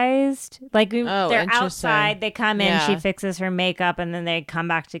traumatized? Like, they're outside, they come in, she fixes her makeup, and then they come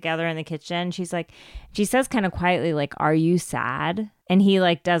back together in the kitchen. She's like, she says kind of quietly, like, are you sad? And he,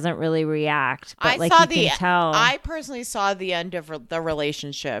 like, doesn't really react. But, like, you can tell. I personally saw the end of the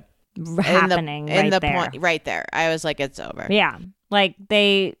relationship happening right there. I was like, it's over. Yeah. Like,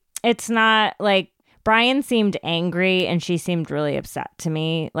 it's not, like, Brian seemed angry and she seemed really upset to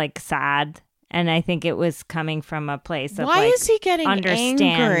me, like sad. And I think it was coming from a place of why is he getting understanding.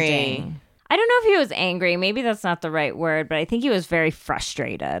 Angry? I don't know if he was angry. Maybe that's not the right word, but I think he was very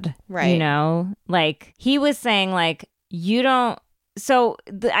frustrated. Right. You know, like he was saying like, you don't. So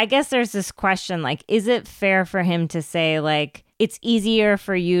I guess there's this question, like, is it fair for him to say like, it's easier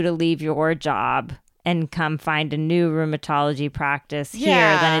for you to leave your job and come find a new rheumatology practice here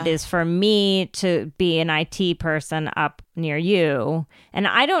than it is for me to be an IT person up near you. And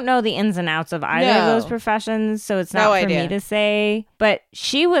I don't know the ins and outs of either of those professions, so it's not for me to say. But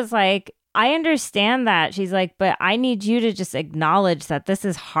she was like, I understand that. She's like, but I need you to just acknowledge that this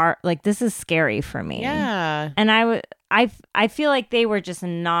is hard. Like, this is scary for me. Yeah. And I feel like they were just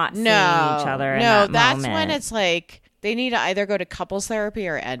not seeing each other in that moment. When it's like, they need to either go to couples therapy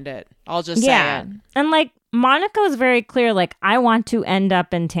or end it. I'll just say it. And like Monica was very clear, like, I want to end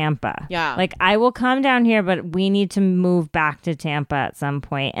up in Tampa. Yeah. Like, I will come down here, but we need to move back to Tampa at some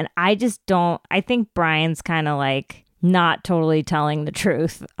point. And I just don't, I think Brian's kind of like not totally telling the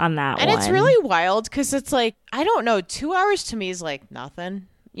truth on that one. And it's really wild because it's like, I don't know, 2 hours to me is like nothing.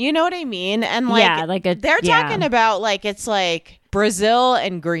 You know what I mean? And like, they're talking about like, it's like Brazil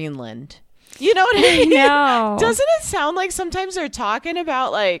and Greenland. You know what I mean? No. Doesn't it sound like sometimes they're talking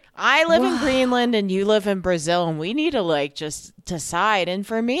about like, I live in Greenland and you live in Brazil and we need to like just decide. And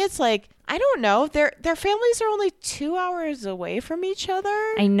for me, it's like, I don't know. Their families are only 2 hours away from each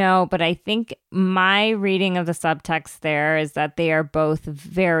other. I know, but I think my reading of the subtext there is that they are both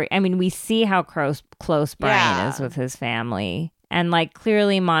very, I mean, we see how close Brian is with his family. And like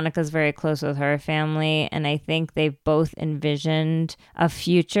clearly Monica's very close with her family. And I think they've both envisioned a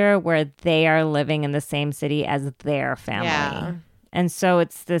future where they are living in the same city as their family. Yeah. And so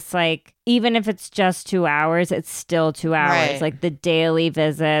it's this like, even if it's just 2 hours, it's still 2 hours. Right. Like the daily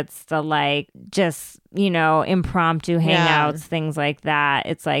visits, the like just, you know, impromptu hangouts, things like that.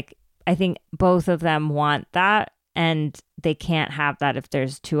 It's like, I think both of them want that and they can't have that if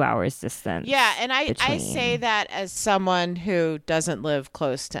there's 2 hours distance. Yeah, and I say that as someone who doesn't live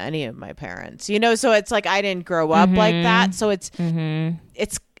close to any of my parents. So it's like I didn't grow up like that. So it's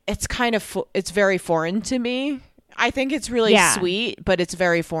kind of it's very foreign to me. I think it's really sweet, but it's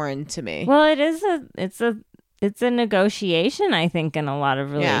very foreign to me. Well, it's a negotiation, I think, in a lot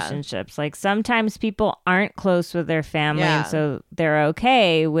of relationships. Like sometimes people aren't close with their family, and so they're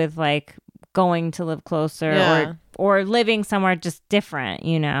okay with like going to live closer or living somewhere just different,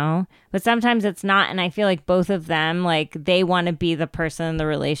 But sometimes it's not, and I feel like both of them, like they want to be the person in the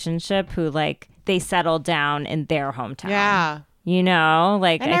relationship who like they settle down in their hometown. Yeah.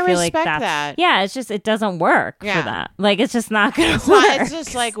 Like and I feel like that's that. Yeah, it's just it doesn't work for that. Like it's just not gonna work. It's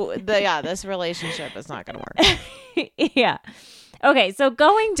just like this relationship is not gonna work. Yeah. Okay, so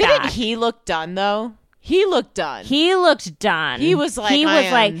going back, didn't he look done though? He looked done. He looked done. He was like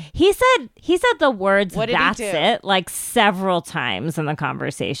he said the words what did "that's he do? it" like several times in the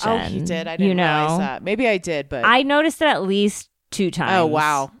conversation. Oh, he did. I didn't realize that. Maybe I did, but I noticed it at least 2 times. Oh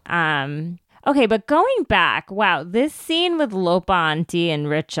wow. Okay, but going back, wow, this scene with Lopa Auntie and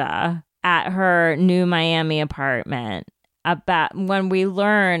Richa at her new Miami apartment, about when we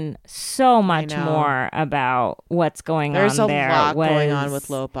learn so much more about what's going There's on there. There's a lot going on with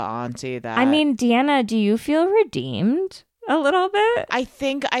Lopa Auntie. I mean, Deanna, do you feel redeemed a little bit? I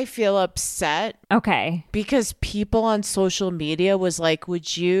think I feel upset. Okay. Because people on social media was like,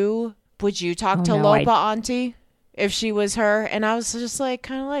 would you talk to Lopa Auntie? If she was her, and I was just like,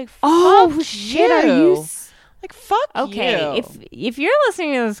 kind of like, fuck shit, you. Are you like, fuck okay, you. If you're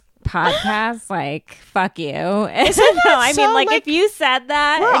listening to this podcast, like, fuck you. Isn't that I mean, like, if you said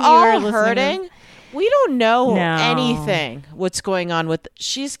that, we're and all you were hurting. We don't know anything. What's going on with?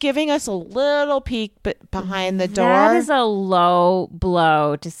 She's giving us a little peek behind the door. That is a low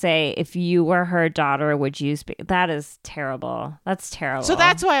blow to say. If you were her daughter, would you speak? That is terrible. That's terrible. So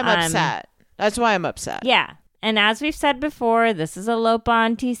that's why I'm upset. That's why I'm upset. Yeah. And as we've said before, this is a Lopa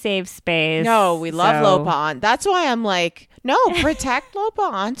Auntie safe space. No, we love Lopa Auntie. That's why I'm like, no, protect Lopa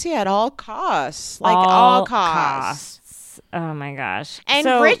Auntie at all costs. Like all costs. Oh my gosh. And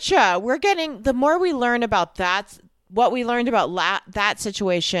Richa, we're getting, the more we learn about that, what we learned about that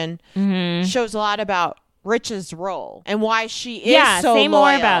situation shows a lot about Richa's role and why she is so loyal.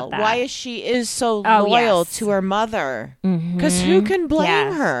 More about that. Why she is so loyal to her mother. Because who can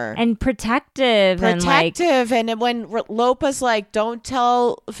blame her? And protective. And when Lopa's like, don't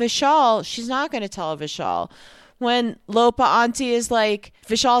tell Vishal, she's not going to tell Vishal. When Lopa Auntie is like,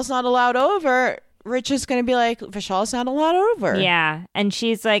 Vishal's not allowed over, Richa's going to be like, Vishal's not allowed over. Yeah. And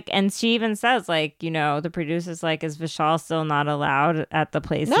she's like, and she even says, like, the producer's like, is Vishal still not allowed at the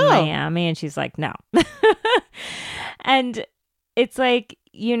place in Miami? And she's like, no. And it's like,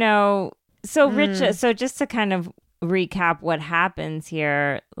 so Richa, so just to kind of recap what happens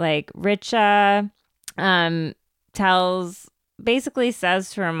here, like Richa basically says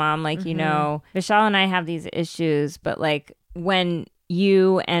to her mom, like, Vishal and I have these issues, but like when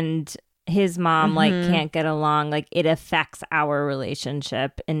you and his mom like can't get along, like it affects our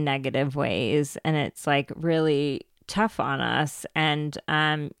relationship in negative ways, and it's like really tough on us. And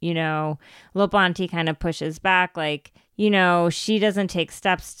Lopa Auntie kind of pushes back, like, she doesn't take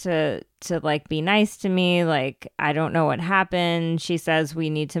steps to like be nice to me, like I don't know what happened. She says we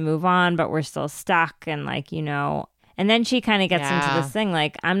need to move on, but we're still stuck, and like, and then she kind of gets into this thing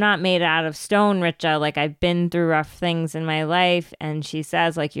like, I'm not made out of stone, Richa. Like, I've been through rough things in my life. And she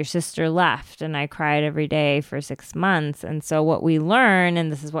says, like, your sister left and I cried every day for 6 months. And so what we learn,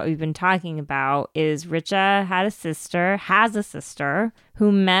 and this is what we've been talking about, is Richa has a sister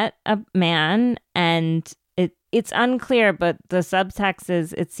who met a man, and it's unclear, but the subtext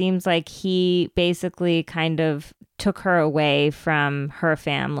is it seems like he basically kind of took her away from her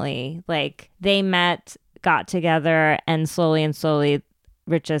family. Like, they met, got together, and slowly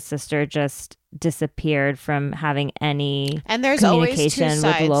Richa's sister just disappeared from having any and there's communication always two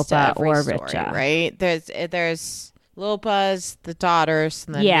sides with Lopa to every or story, Richa. Right? There's Lopa's, the daughters,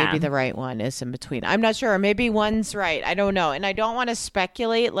 and then maybe the right one is in between. I'm not sure. Maybe one's right. I don't know. And I don't want to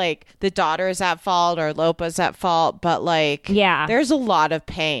speculate like the daughter's at fault or Lopa's at fault, but like there's a lot of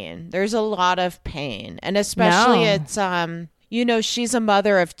pain. And especially it's she's a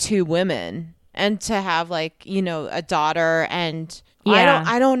mother of 2 women. And to have like, a daughter, and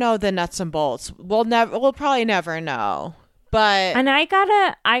I don't know the nuts and bolts. We'll probably never know. But I got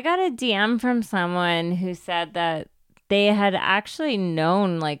a DM from someone who said that they had actually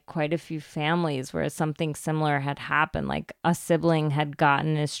known like quite a few families where something similar had happened, like a sibling had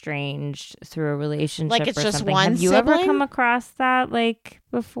gotten estranged through a relationship. Like it's or just something. one Have you sibling? ever come across that like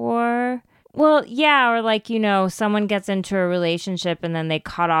before? Well, yeah, or like, someone gets into a relationship and then they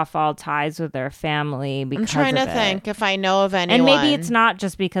cut off all ties with their family because I'm trying to think if I know of anyone. And maybe it's not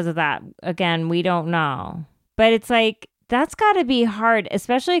just because of that. Again, we don't know. But it's like, that's got to be hard,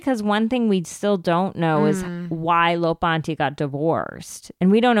 especially because one thing we still don't know is why Lopanti got divorced.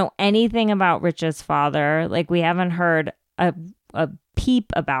 And we don't know anything about Richa's father. Like, we haven't heard a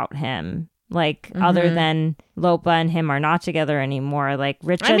peep about him. Like, other than Lopa and him are not together anymore. Like,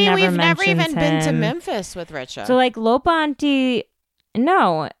 Richa we've never even been to Memphis with Richa. So, like, Lopanti,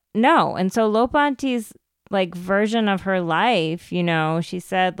 no. And so Lopanti's, like, version of her life, she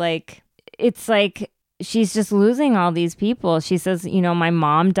said, like, it's like, she's just losing all these people. She says, my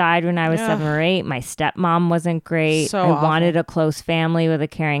mom died when I was 7 or 8. My stepmom wasn't great. So I wanted a close family with a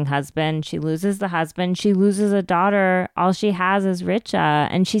caring husband. She loses the husband. She loses a daughter. All she has is Richa.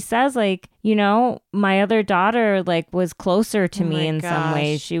 And she says, like, my other daughter, like, was closer to me in some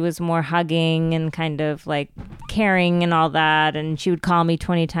ways. She was more hugging and kind of, like, caring and all that. And she would call me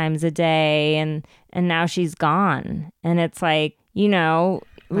 20 times a day. And now she's gone. And it's like,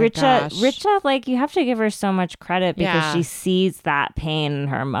 Richa, like, you have to give her so much credit because she sees that pain in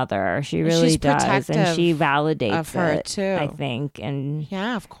her mother. She really does. And she validates of her it, too, I think. And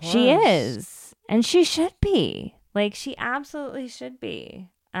yeah, of course. She is. And she should be. Like, she absolutely should be.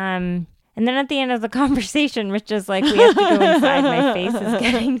 And then at the end of the conversation, Richa's like, we have to go inside. My face is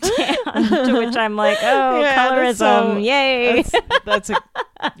getting tan. To which I'm like, colorism. Yay.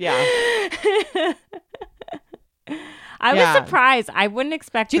 Yeah. I was surprised. I wouldn't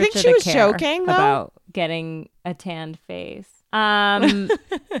expect. Do you think she was joking about getting a tanned face? No,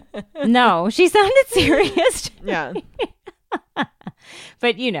 she sounded serious. Yeah,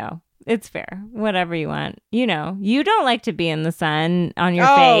 but it's fair. Whatever you want. You don't like to be in the sun on your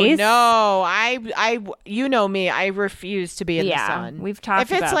face. No, I me. I refuse to be in the sun. We've talked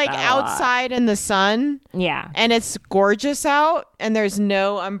about if it's like outside in the sun. Yeah, and it's gorgeous out, and there's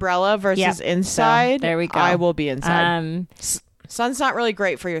no umbrella versus inside. So, there we go. I will be inside. Sun's not really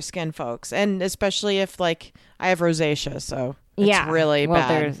great for your skin, folks, and especially if like I have rosacea, so it's really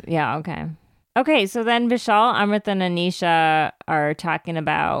bad. Okay. So then Vishal, Amrit, and Anisha are talking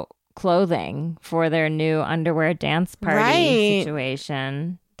about clothing for their new underwear dance party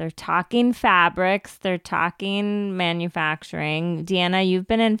situation. They're talking fabrics. They're talking manufacturing. Deanna, you've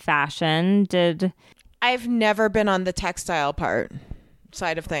been in fashion. I've never been on the textile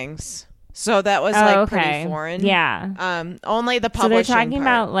side of things. So that was pretty foreign. Yeah. Only the publishing So they're talking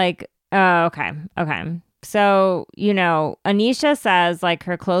about like, okay. So, Anisha says like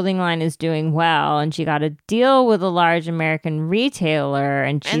her clothing line is doing well and she got a deal with a large American retailer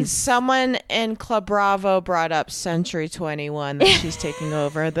and someone in Club Bravo brought up Century 21 that she's taking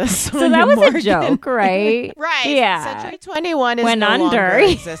over this. So that was a joke, right? Right. Yeah. Century 21 is went no under longer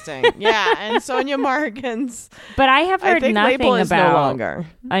existing. Yeah. And Sonia Morgan's. But I have heard nothing about no longer.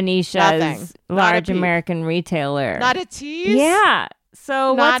 Anisha's large American retailer. Not a tease? Yeah.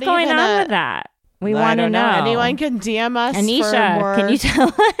 So what's going on with that? We want to know. Anyone can DM us. Anisha, for more can you tell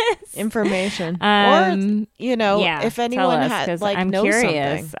us information? Or if anyone has I'm knows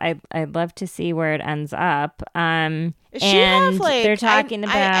curious. something. I'd love to see where it ends up. Does she have like? They're talking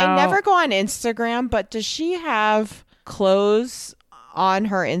about. I never go on Instagram, but does she have clothes on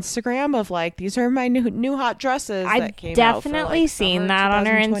her Instagram of like these are my new hot dresses? I've definitely seen that on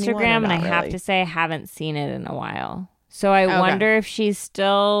her Instagram, and I have to say I haven't seen it in a while. So I wonder if she's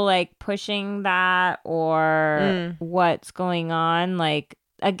still like pushing that or what's going on. Like,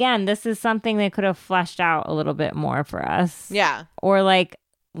 again, this is something they could have fleshed out a little bit more for us. Yeah. Or like,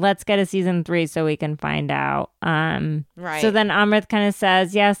 let's get a season 3 so we can find out. Right. So then Amrit kind of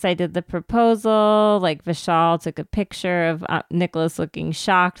says, yes, I did the proposal. Like Vishal took a picture of Nicholas looking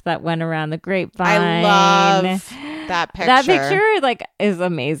shocked that went around the grapevine. I love that picture. That picture like is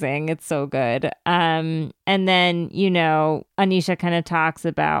amazing. It's so good. And then, Anisha kind of talks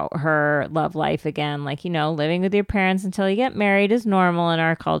about her love life again. Like, living with your parents until you get married is normal in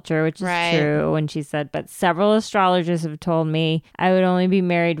our culture, which is true. And she said, but several astrologers have told me I would only be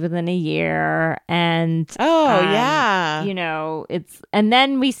married within a year. And it's, and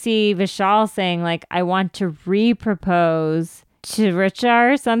then we see Vishal saying like, I want to re-propose to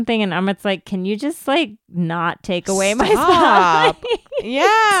Richa or something, and Amrit's like, can you just like not take away my spotlight?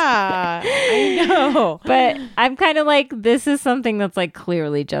 Yeah, I know. But I'm kind of like, this is something that's like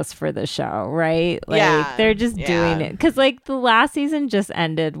clearly just for the show, right? Like they're just doing it because like the last season just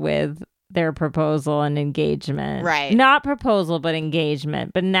ended with their proposal and engagement, right? Not proposal, but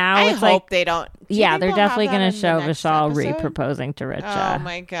engagement. But now I it's hope like they don't. Yeah, they're definitely going to show Vishal re-proposing to Richa. Oh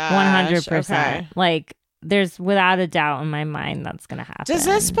my god, 100%. Like. there's without a doubt in my mind that's gonna happen. Does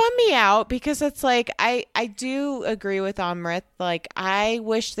this bum me out? Because it's like I do agree with Amrit. Like I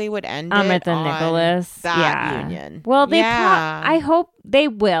wish they would end Amrit and Nicholas that union. Well, I hope they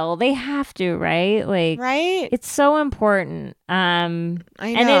will. They have to, right? Like, right? It's so important. I know.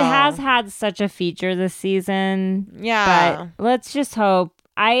 And it has had such a feature this season. Yeah, but let's just hope.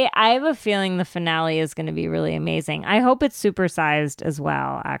 I have a feeling the finale is going to be really amazing. I hope it's supersized as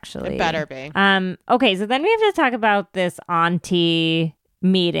well, actually. It better be. Okay, so then we have to talk about this auntie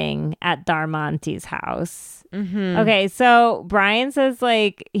meeting at Darmonti's house. Mm-hmm. Okay, so Brian says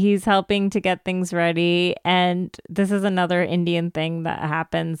like he's helping to get things ready, and this is another Indian thing that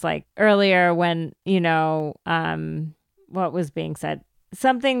happens like earlier when, what was being said?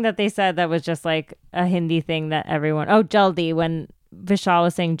 Something that they said that was just like a Hindi thing that everyone, Jaldi, when Vishal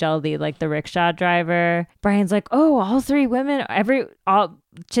was saying Jaldi, like the rickshaw driver. Brian's like, oh, all three women,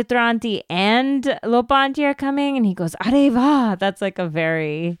 Chitra auntie and Lopa auntie are coming. And he goes, Are va. That's like a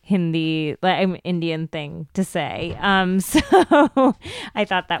very Hindi, Indian thing to say. So I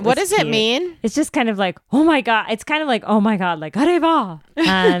thought that was What does cute. It mean? It's just kind of like, oh my God. It's kind of like, oh my God, like, Are va.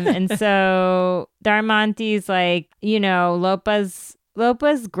 And so Darmonti's like,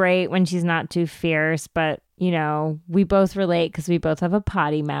 Lopa's great when she's not too fierce, but we both relate because we both have a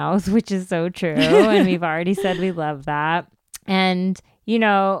potty mouth, which is so true. And we've already said we love that. And,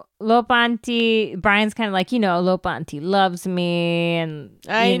 Lopa auntie, Brian's kind of like, Lopa auntie loves me. And,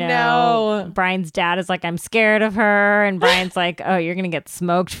 I know. Brian's dad is like, I'm scared of her. And Brian's like, oh, you're going to get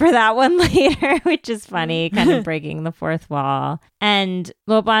smoked for that one later, which is funny, kind of breaking the fourth wall. And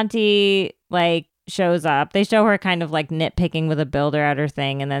Lopa auntie, like, shows up. They show her kind of like nitpicking with a builder at her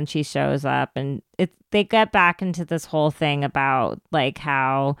thing, and then she shows up, and they get back into this whole thing about like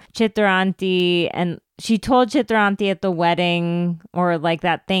how Chitra auntie, and she told Chitra auntie at the wedding, or like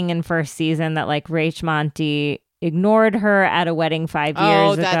that thing in first season that like Rachma auntie ignored her at a wedding 5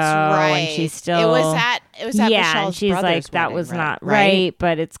 years ago. That's right. And she still it was at and she's like, that wedding, was not right,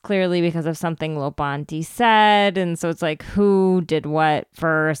 but it's clearly because of something Lopa auntie said. And so it's like, who did what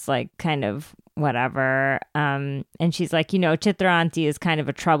first, like kind of whatever. And she's like, Chitra auntie is kind of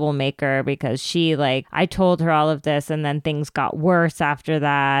a troublemaker because she like, I told her all of this and then things got worse after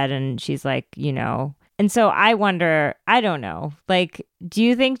that. And she's like, and so I wonder, I don't know, like, do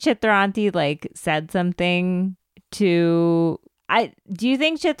you think Chitra auntie like said something do you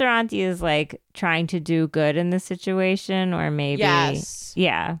think Chitra auntie is like trying to do good in this situation, or maybe? Yes.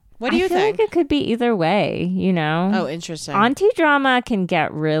 Yeah. What do you think? I feel like it could be either way, Oh, interesting. Auntie drama can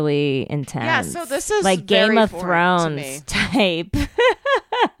get really intense. Yeah, so this is like Game of Thrones type.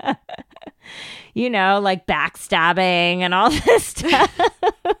 Like backstabbing and all this stuff.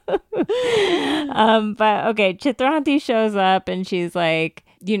 But okay, Chitra auntie shows up and she's like,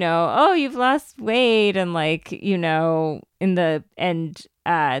 oh, you've lost weight, and like, then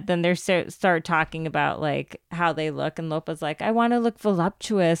they start talking about like how they look, and Lopa's like, I want to look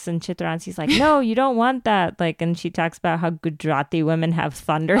voluptuous, and Chitra auntie's like, no, you don't want that, like, and she talks about how Gujarati women have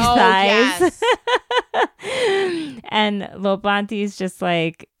thunder thighs. Yes. And Lopa auntie's just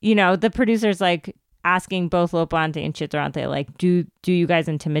like, the producer's like asking both Lopa auntie and Chitra auntie, like, do you guys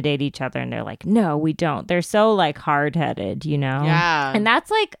intimidate each other? And they're like, no, we don't. They're so like hard-headed, Yeah. And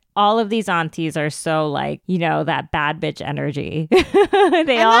that's like, all of these aunties are so like, that bad bitch energy. They all have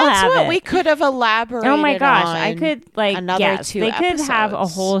it. That's what we could have elaborated on. Oh my gosh, I could like, another 2 they episodes. could have a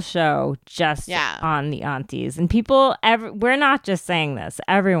whole show just on the aunties. And people, we're not just saying this.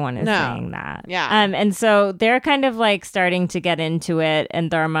 Everyone is saying that. Yeah. And so they're kind of like starting to get into it.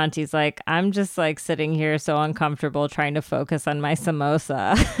 And Darmonti's like, I'm just like sitting here so uncomfortable trying to focus on my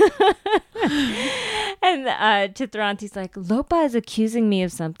samosa. And Chitra auntie's like, Lopa is accusing me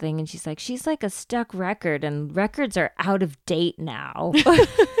of something. And she's like a stuck record, and records are out of date now.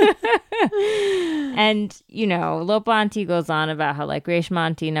 And, Lopa auntie goes on about how like Rachma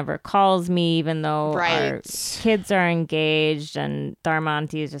auntie never calls me even though our kids are engaged. And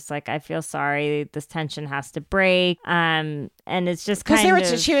Darmonti is just like, I feel sorry. This tension has to break. And it's just kind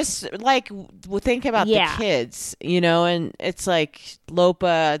of... She was like, think about the kids, and it's like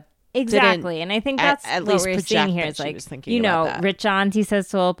Lopa... Exactly. And I think that's at what least we're seeing here. It's like, Rich auntie says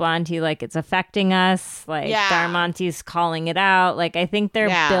to Lopa auntie, like, it's affecting us. Like, Darmonti's calling it out. Like, I think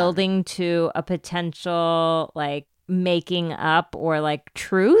they're building to a potential, like, making up or, like,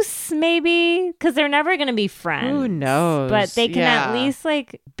 truce, maybe. Because they're never going to be friends. Who knows? But they can at least,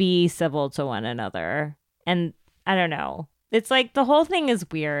 like, be civil to one another. And I don't know. It's like the whole thing is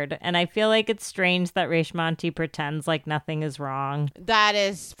weird. And I feel like it's strange that Reshma pretends like nothing is wrong. That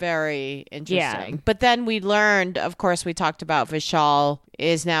is very interesting. Yeah. But then we learned, of course, we talked about Vishal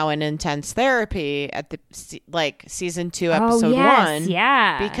is now in intense therapy at the season 2, episode 1.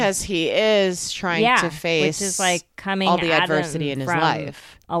 Yeah. Because he is trying to face which is like coming all the adversity in his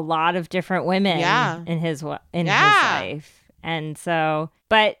life. A lot of different women in his life. And so,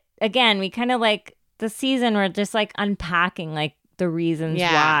 but again, we kind of like the season we're just like unpacking like the reasons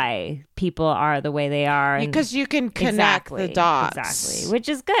why people are the way they are, because you can connect the dots, exactly, which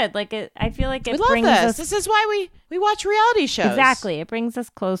is good. Like I feel like it we brings love us. This is why we watch reality shows. Exactly, it brings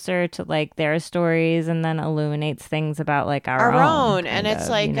us closer to like their stories, and then illuminates things about like our own. And it's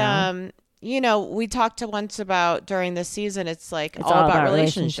like we talked once about during the season, it's like all about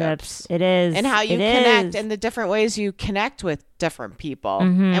relationships. It is. And how you connect and the different ways you connect with different people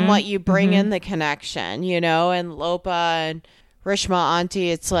and what you bring in the connection, and Lopa and Reshma Auntie,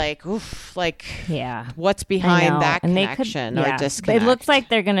 it's like, oof, like, what's behind that connection or disconnect? It looks like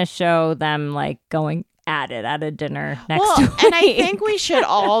they're going to show them like going at it at a dinner next week. And I think we should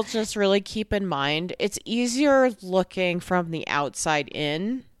all just really keep in mind, it's easier looking from the outside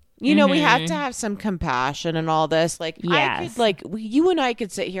in. We have to have some compassion and all this. Like, I could, you and I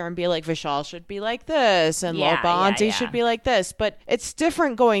could sit here and be like, Vishal should be like this, and Lopa Auntie should be like this. But it's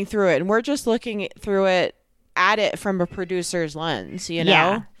different going through it, and we're just looking through it at it from a producer's lens,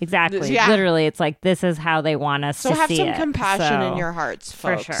 Yeah, exactly. Yeah. Literally, it's like, this is how they want us to see it. So have some compassion in your hearts,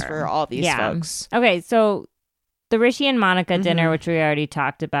 folks, for all these folks. Okay, so the Rishi and Monica dinner, which we already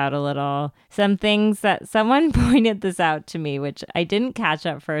talked about a little. Some things that someone pointed this out to me, which I didn't catch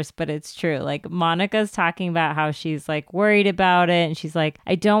at first, but it's true. Like, Monica's talking about how she's like worried about it. And she's like,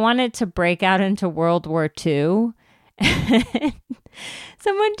 I don't want it to break out into World War II.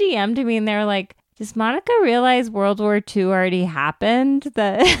 Someone DM'd me and they're like, does Monica realize World War II already happened?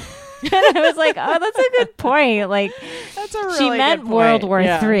 And I was like, oh, that's a good point. Like, that's a really she meant good point. World War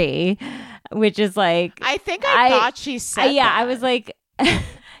III. Which is like, I think I thought she said that. I was like,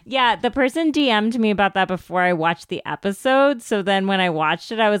 the person DM'd me about that before I watched the episode. So then when I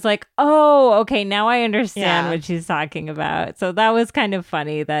watched it, I was like, oh, okay, now I understand what she's talking about. So that was kind of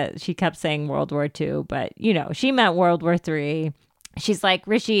funny that she kept saying World War II, but she meant World War III. She's like,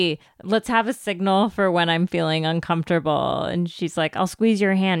 Rishi, let's have a signal for when I'm feeling uncomfortable. And she's like, I'll squeeze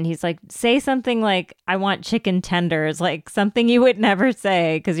your hand. He's like, say something like, I want chicken tenders, like something you would never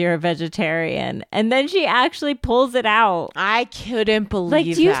say because you're a vegetarian. And then she actually pulls it out. I couldn't believe that.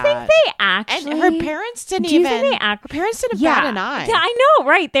 Like, do you think they actually... And her parents didn't even... Her parents didn't bat an eye. Yeah, I know,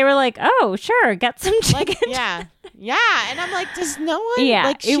 right? They were like, oh, sure, get some chicken tenders. Yeah, and I'm like, does no one... Yeah,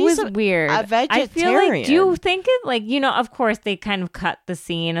 like, it was weird. A vegetarian. I feel like, do you think it, like, of course they kind of cut the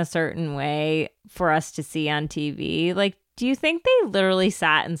scene a certain way for us to see on TV. Like, do you think they literally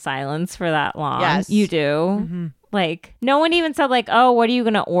sat in silence for that long? Yes. You do? Mm-hmm. Like, no one even said, like, oh, what are you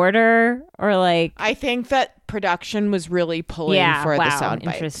going to order? Or, like... I think that production was really pulling for the sound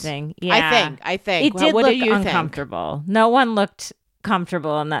bites. Interesting. Yeah. I think. It did look uncomfortable. No one looked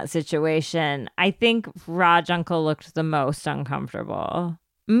comfortable in that situation. I think Raj Uncle looked the most uncomfortable.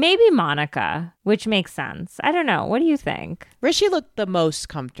 Maybe Monica, which makes sense. I don't know. What do you think? Rishi looked the most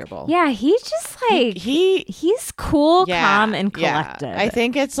comfortable. Yeah, he's just like he's cool, calm, and collected. I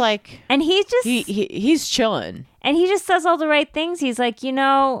think it's like, and he's just he's chilling. And he just says all the right things. He's like,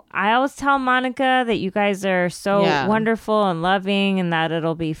 I always tell Monica that you guys are so wonderful and loving, and that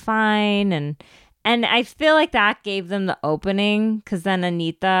it'll be fine. And I feel like that gave them the opening, because then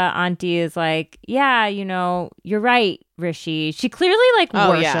Anita, Auntie, is like, yeah, you're right, Rishi. She clearly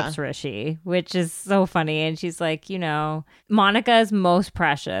worships Rishi, which is so funny. And she's like, Monica is most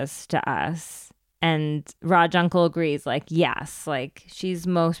precious to us. And Raj Uncle agrees, like, yes, like, she's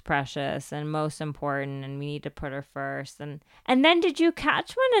most precious and most important, and we need to put her first. And then did you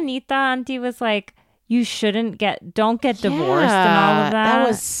catch when Anita, Auntie, was like, you don't get divorced and all of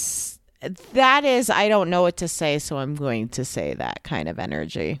that? That is, I don't know what to say, so I'm going to say that kind of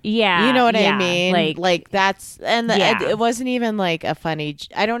energy. Yeah. You know what I mean? Like that's, and it wasn't even like a funny,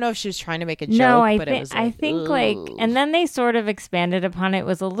 I don't know if she was trying to make a joke, but it was like, I think like, and then they sort of expanded upon it. It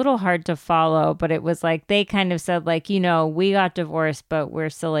was a little hard to follow, but it was like, they kind of said like, we got divorced, but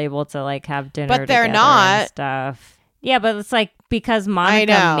we're still able to like have dinner but they're together not. And stuff. Yeah, but it's like, because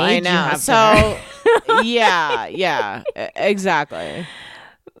Monica made you have so, yeah, exactly.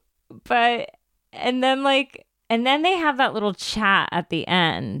 But and then they have that little chat at the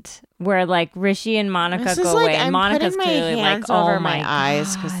end where like Rishi and Monica go away, and Monica's clearly like, over my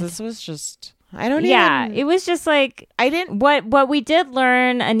eyes because this was just I don't it was just like I didn't what we did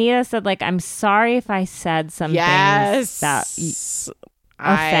learn. Anita said like, I'm sorry if I said something that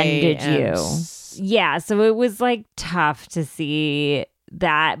offended you. Yeah, so it was like tough to see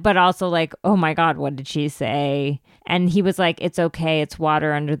that, but also like, oh my God, what did she say? And he was like, it's okay, it's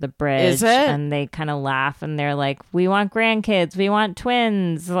water under the bridge. Is it? And they kind of laugh and they're like, we want grandkids, we want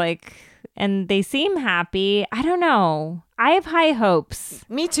twins, like, and they seem happy. I don't know. I have high hopes.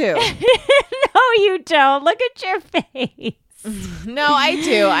 Me too. No, you don't. Look at your face. No, I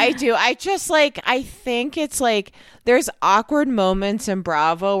do. I just like, I think it's like there's awkward moments in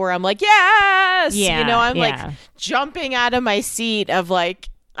Bravo where I'm like, yes, I'm like jumping out of my seat of like,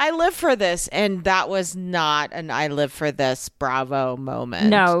 I live for this. And that was not an I live for this Bravo moment.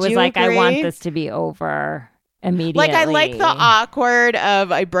 No, it was like, agree? I want this to be over immediately. Like, I like the awkward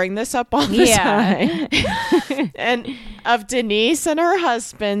of, I bring this up all the time. And of Denise and her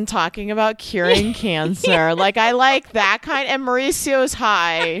husband talking about curing cancer. Like, I like that kind. And Mauricio's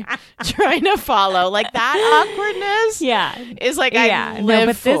high trying to follow. Like, that awkwardness is like, I live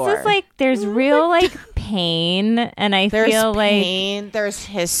but for. This is like, there's real like pain. And there's feel pain, like there's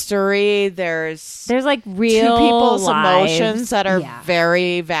history. There's like real two people's lives. Emotions that are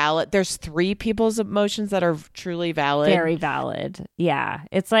very valid. There's three people's emotions that are truly valid. Very valid. Yeah.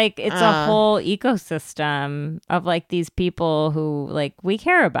 It's like, it's a whole ecosystem of like these people who like we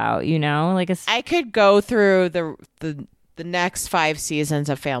care about, like I could go through the next 5 seasons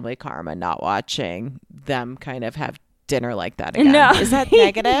of Family Karma not watching them kind of have dinner like that again. No. Is that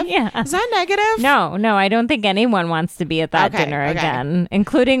negative? Yeah. Is that negative? No, I don't think anyone wants to be at that dinner again,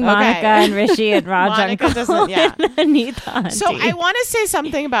 including Monica and Rishi and Raj Uncle and Anita Auntie. So I want to say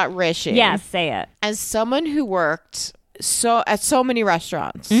something about Rishi. Yes, say it. As someone who worked at so many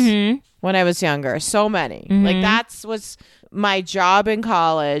restaurants when I was younger, so many. Like was my job in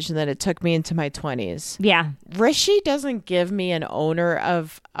college, and then it took me into my 20s. Yeah. Rishi doesn't give me an owner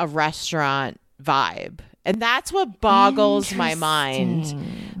of a restaurant vibe. And that's what boggles my mind,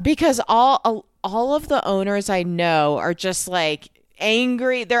 because all of the owners I know are just like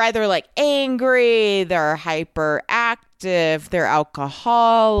angry. They're either like angry, they're hyperactive, they're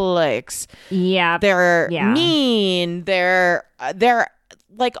alcoholics. Yeah. They're mean. They're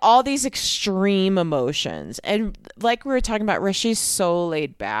like all these extreme emotions. And like we were talking about, Rishi's so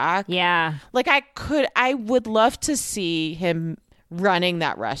laid back. Yeah. Like I would love to see him running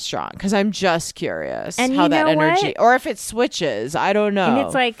that restaurant, because I'm just curious and how that energy, or if it switches, I don't know. And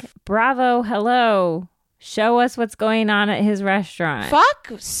it's like, Bravo, hello, show us what's going on at his restaurant.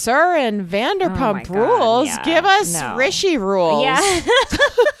 Fuck Sir and Vanderpump Rules. Yeah. Give us Rishi rules. Yeah.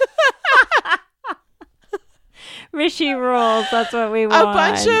 Rishi rules. That's what we want. A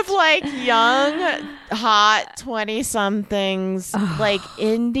bunch of like young, hot 20-somethings, like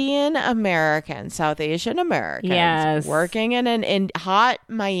Indian Americans, South Asian Americans, working in an hot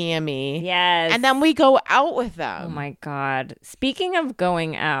Miami. Yes. And then we go out with them. Oh my God. Speaking of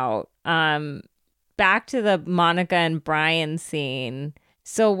going out, back to the Monica and Brian scene.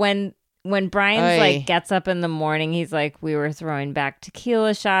 So when Brian's like gets up in the morning, he's like, we were throwing back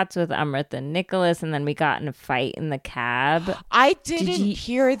tequila shots with Amrit and Nicholas, and then we got in a fight in the cab. I didn't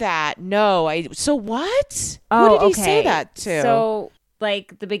hear that. No. So what? Who did he say that to? So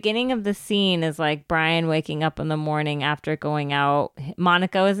like the beginning of the scene is like Brian waking up in the morning after going out.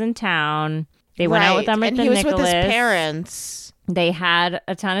 Monica was in town. They went out with Amrit and Nicholas. And he was with his parents. They had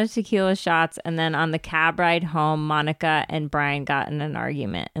a ton of tequila shots, and then on the cab ride home, Monica and Brian got in an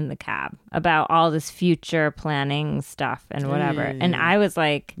argument in the cab about all this future planning stuff and whatever. And I was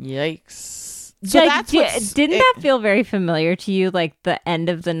like, yikes. So didn't that feel very familiar to you? Like the end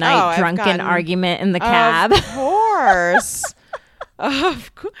of the night drunken argument in the cab? Of course.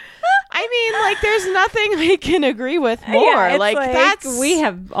 Of course. I mean, like, there's nothing I can agree with more. Yeah, like that's we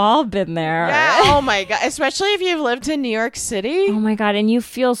have all been there. Yeah. Oh my God. Especially if you've lived in New York City. Oh my God. And you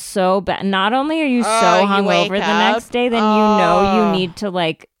feel so bad. Not only are you so hungover the next day, then you need to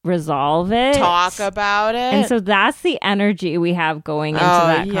like resolve it, talk about it, and so that's the energy we have going into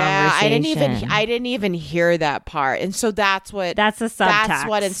that conversation. I didn't even hear that part, and so that's the subtext. That's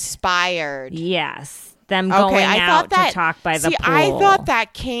what inspired. Yes. Them going out to talk by the pool. I thought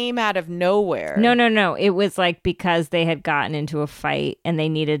that came out of nowhere. No. It was like because they had gotten into a fight and they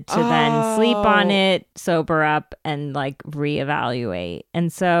needed to then sleep on it, sober up, and like reevaluate.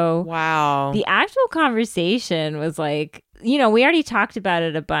 And so the actual conversation was like, we already talked about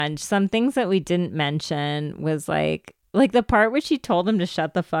it a bunch. Some things that we didn't mention was like the part where she told him to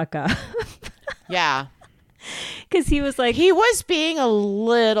shut the fuck up. Yeah. Because he was being a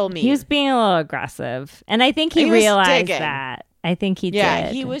little mean. He was being a little aggressive. And I think he realized that. I think he did. Yeah,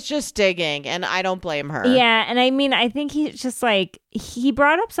 he was just digging, and I don't blame her. Yeah, and I mean, I think he's just like, he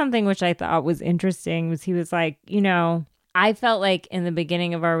brought up something which I thought was interesting, was he was like, you know, I felt like in the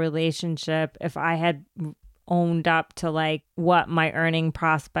beginning of our relationship, if I had owned up to like what my earning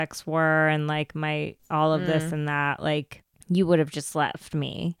prospects were and like my all of this and that, like you would have just left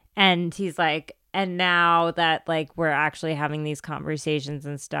me. And he's like, and now that like we're actually having these conversations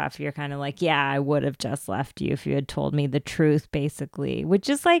and stuff, you're kind of like, yeah, I would have just left you if you had told me the truth, basically. Which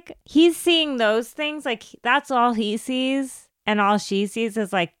is like, he's seeing those things, like that's all he sees, and all she sees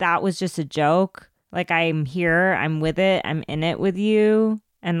is like, that was just a joke. Like, I'm here, I'm with it, I'm in it with you,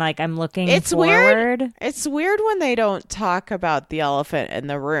 and like I'm looking forward. It's weird when they don't talk about the elephant in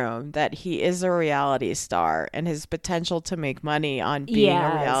the room, that he is a reality star and his potential to make money on being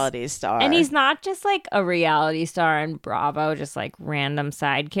a reality star. And he's not just like a reality star in Bravo, just like random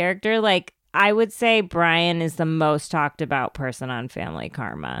side character. Like, I would say Brian is the most talked about person on Family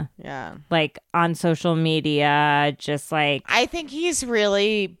Karma. Yeah. Like on social media, just like. I think he's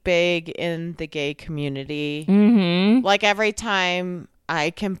really big in the gay community. Mm-hmm. Like every time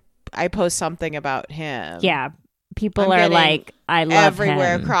I post something about him. Yeah. People are like, I love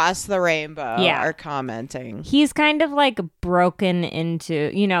everywhere him. Across the rainbow are commenting. He's kind of like broken into,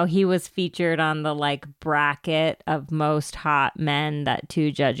 you know, he was featured on the like bracket of most hot men that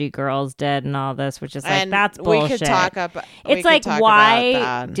Two Judgy Girls did and all this, which is like, and that's bullshit. We could talk about it's like,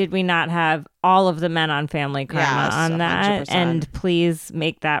 why did we not have all of the men on Family Karma on that? 100%. And please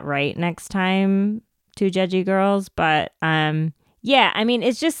make that right next time, Two Judgy Girls. But yeah, I mean,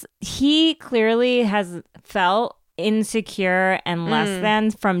 it's just, he clearly has felt insecure and less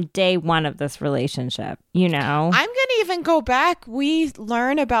than from day one of this relationship, you know? I'm gonna even go back. We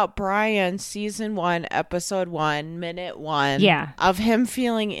learn about Brian season 1, episode 1, minute 1 of him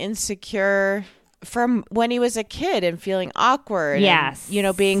feeling insecure from when he was a kid and feeling awkward. Yes. And, you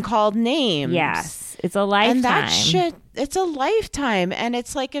know, being called names. Yes. It's a lifetime. And that shit, it's a lifetime. And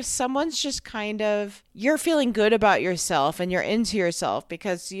it's like, if someone's just kind of, you're feeling good about yourself and you're into yourself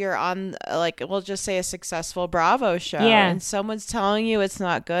because you're on, like, we'll just say a successful Bravo show. Yeah. And someone's telling you it's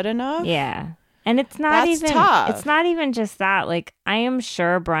not good enough. Yeah. And it's not it's not even just that. Like, I am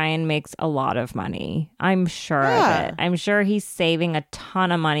sure Brian makes a lot of money. I'm sure of it. I'm sure he's saving a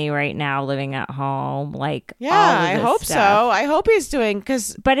ton of money right now living at home. Like, I hope so. I hope he's doing,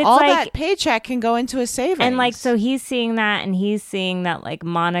 because all like, that paycheck can go into his savings. And like, so he's seeing that, and he's seeing that like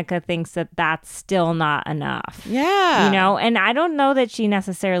Monica thinks that that's still not enough. Yeah. You know, and I don't know that she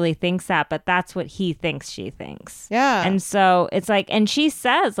necessarily thinks that, but that's what he thinks she thinks. Yeah. And so it's like, and she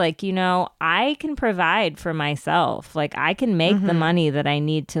says like, you know, I can provide for myself. Like, I can make the money that I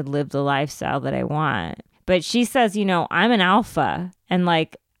need to live the lifestyle that I want. But she says, you know, I'm an alpha, and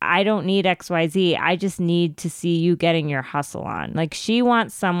like, I don't need XYZ. I just need to see you getting your hustle on. Like, she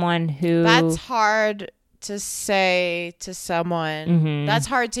wants someone who... That's hard to say to someone. That's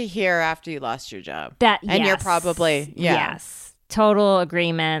hard to hear after you lost your job. And you're probably... Yes. Total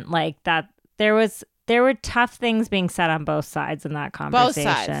agreement. Like, that there were tough things being said on both sides in that conversation.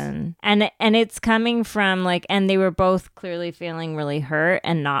 Both sides. And it's coming from like, and they were both clearly feeling really hurt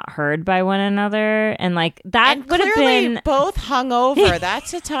and not heard by one another. And like, that would have been both hungover.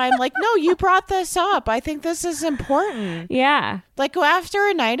 That's a time like, no, you brought this up. I think this is important. Yeah. Like, after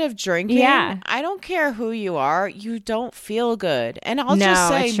a night of drinking, I don't care who you are, you don't feel good. And I'll just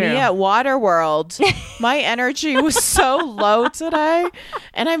say, me at Waterworld, my energy was so low today,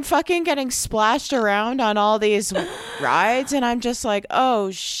 and I'm fucking getting splashed around on all these rides, and I'm just like, oh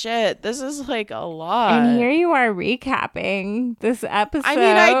shit, this is like a lot. And here you are recapping this episode. I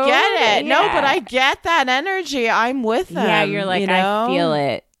mean, I get it. Yeah. No, but I get that energy. I'm with them. Yeah, you're like, you know? I feel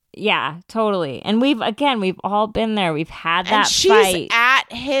it. Yeah, totally. And we've all been there. We've had that and she's fight at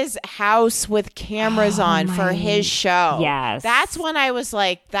his house with cameras on for his show. Yes. That's when I was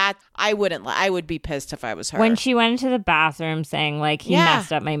like, that I would be pissed if I was her. When she went into the bathroom saying like, he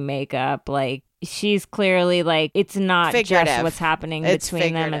messed up my makeup, like, she's clearly like, it's not just what's happening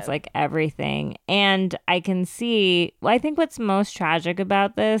between them, it's like everything. And I can see, I think what's most tragic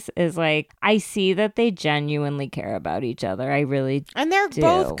about this is like, I see that they genuinely care about each other. I really And they're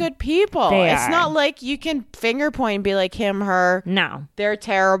both good people. It's not like you can finger point and be like, him, her. No. They're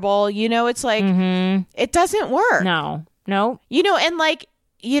terrible. You know, it's like, it doesn't work. No. You know, and like,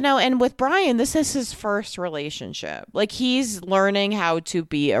 you know, and with Brian, this is his first relationship. Like, he's learning how to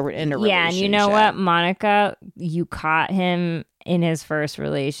be in a relationship. Yeah, and you know what, Monica, you caught him in his first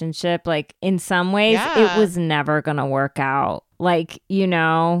relationship. Like, in some ways, it was never going to work out. Like, you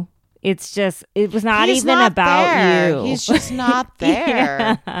know, It's just, it was not even about there. you. He's just not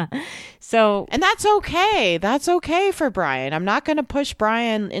there. Yeah. So, and that's okay. That's okay for Brian. I'm not going to push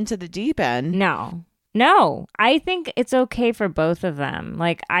Brian into the deep end. No, I think it's okay for both of them.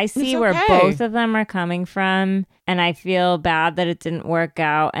 Like, I see where both of them are coming from, and I feel bad that it didn't work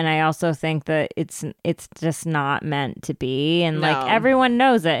out. And I also think that it's just not meant to be. And like, everyone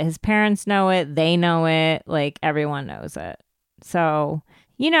knows it. His parents know it. They know it. Like, everyone knows it. So,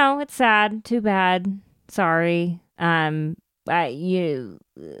 it's sad. Too bad. Sorry. We're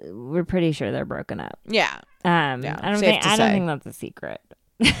pretty sure they're broken up. Yeah. I don't think that's a secret.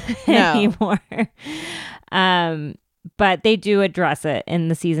 Anymore. But they do address it in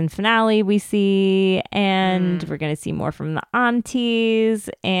the season finale we see, and we're going to see more from the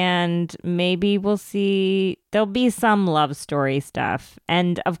aunties, and maybe there'll be some love story stuff,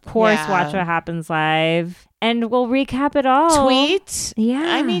 and of course watch What Happens Live, and we'll recap it all. Tweet. Yeah.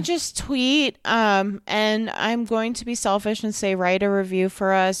 I mean, just tweet. And I'm going to be selfish and say, write a review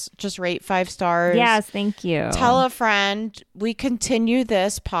for us. Just rate 5 stars. Yes, thank you. Tell a friend. We continue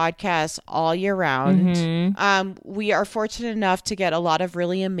this podcast all year round. Mm-hmm. We are fortunate enough to get a lot of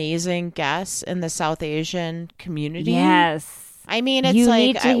really amazing guests in the South Asian community. Yes. I mean, it's you like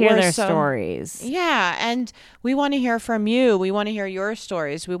need to hear their stories. Yeah, and we want to hear from you. We want to hear your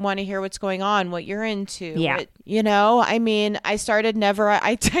stories. We want to hear what's going on, what you're into. Yeah. I mean, I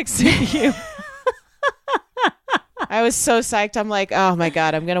texted you. I was so psyched. I'm like, oh my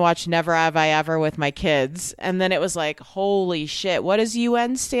God, I'm going to watch Never Have I Ever with my kids. And then it was like, holy shit. What does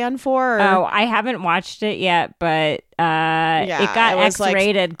UN stand for? Oh, I haven't watched it yet, but it got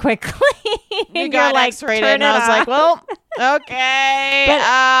X-rated quickly. It got X-rated. And I was like, well, okay.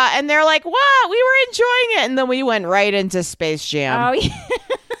 And they're like, what? We were enjoying it. And then we went right into Space Jam. Oh, yeah.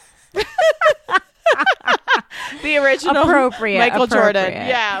 The original Michael Jordan.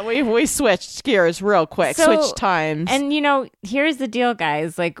 Yeah, we switched gears real quick. Switched times. And here's the deal,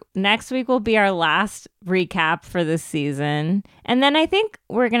 guys. Like, next week will be our last recap for this season. And then I think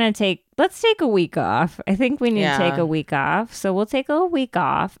we're going to let's take a week off. I think we need to take a week off. So we'll take a week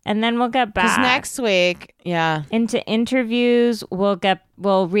off, and then we'll get back. 'Cause next week, into interviews. We'll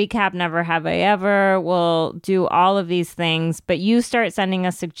recap Never Have I Ever. We'll do all of these things, but you start sending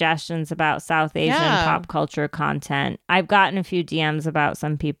us suggestions about South Asian pop culture content. I've gotten a few DMs about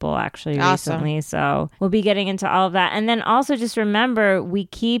some people actually recently, so we'll be getting into all of that. And then also just remember, we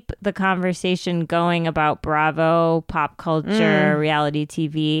keep the conversation going about Bravo, pop culture, reality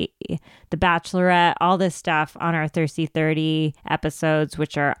TV, The Bachelorette, all this stuff on our Thirsty 30 episodes,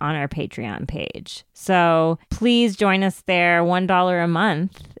 which are on our Patreon page. So please join us there. $1 a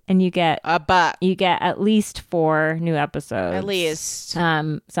month, and you get at least 4 new episodes. At least.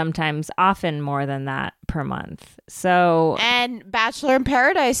 Sometimes, often more than that per month. So, and Bachelor in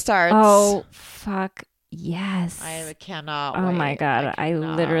Paradise starts. Oh, fuck. Yes. I cannot wait. Oh my God. I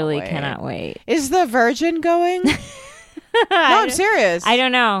literally cannot wait. Is the Virgin going? No, I'm serious. I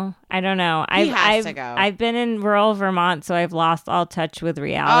don't know. He has to go. I've been in rural Vermont, so I've lost all touch with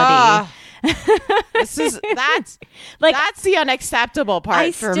reality. That's the unacceptable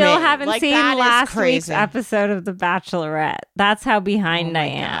part for me. I still haven't seen last week's episode of The Bachelorette. That's how behind I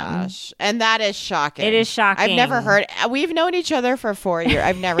am. Gosh. And that is shocking. It is shocking. I've never heard. We've known each other for 4 years.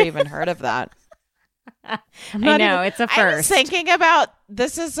 I've never even heard of that. I know, it's a first. I was thinking about,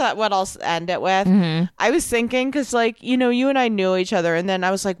 this is what I'll end it with. Mm-hmm. I was thinking, because you and I knew each other, and then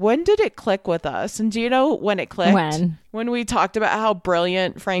I was like, when did it click with us? And do you know when it clicked? When we talked about how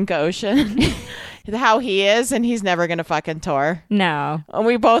brilliant Frank Ocean, how he is, and he's never going to fucking tour. No. And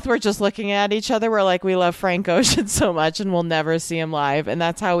we both were just looking at each other. We're like, we love Frank Ocean so much, and we'll never see him live. And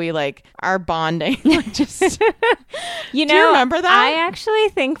that's how we are bonding. Do you remember that? I actually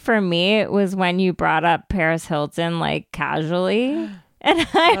think for me, it was when you brought up Paris Hilton, casually. And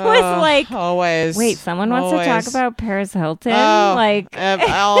I was like, always. Wait, someone wants to talk about Paris Hilton? All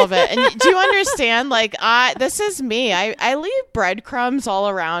of it. And do you understand? This is me. I leave breadcrumbs all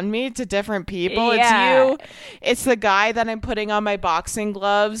around me to different people. Yeah. It's you. It's the guy that I'm putting on my boxing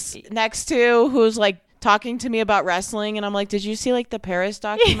gloves next to, who's talking to me about wrestling, and I'm like, did you see the Paris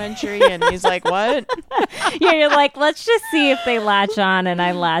documentary? And he's like, what? Yeah, you're like, let's just see if they latch on, and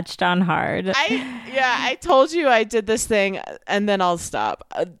I latched on hard. I told you I did this thing, and then I'll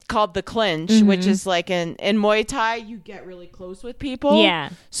stop, called the clinch, which is in Muay Thai, you get really close with people. Yeah.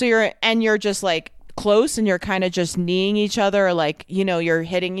 So you're just close, and you're kind of just kneeing each other, or you're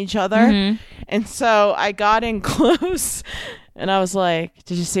hitting each other. Mm-hmm. And so I got in close, and I was like,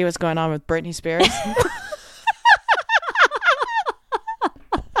 did you see what's going on with Britney Spears?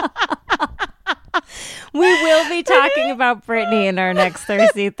 We will be talking about Brittany in our next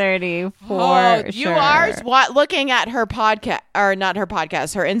Thirsty 30 for sure. You are looking at her podcast, or not her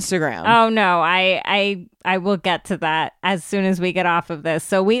podcast, her Instagram. Oh no, I will get to that as soon as we get off of this.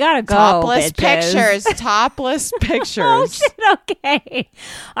 So we gotta go. Topless bitches. pictures. Topless pictures. Oh shit, okay.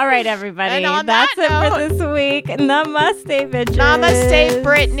 All right, everybody. And that's it for this week. Namaste, bitches. Namaste,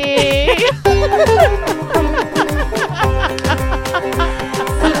 Brittany.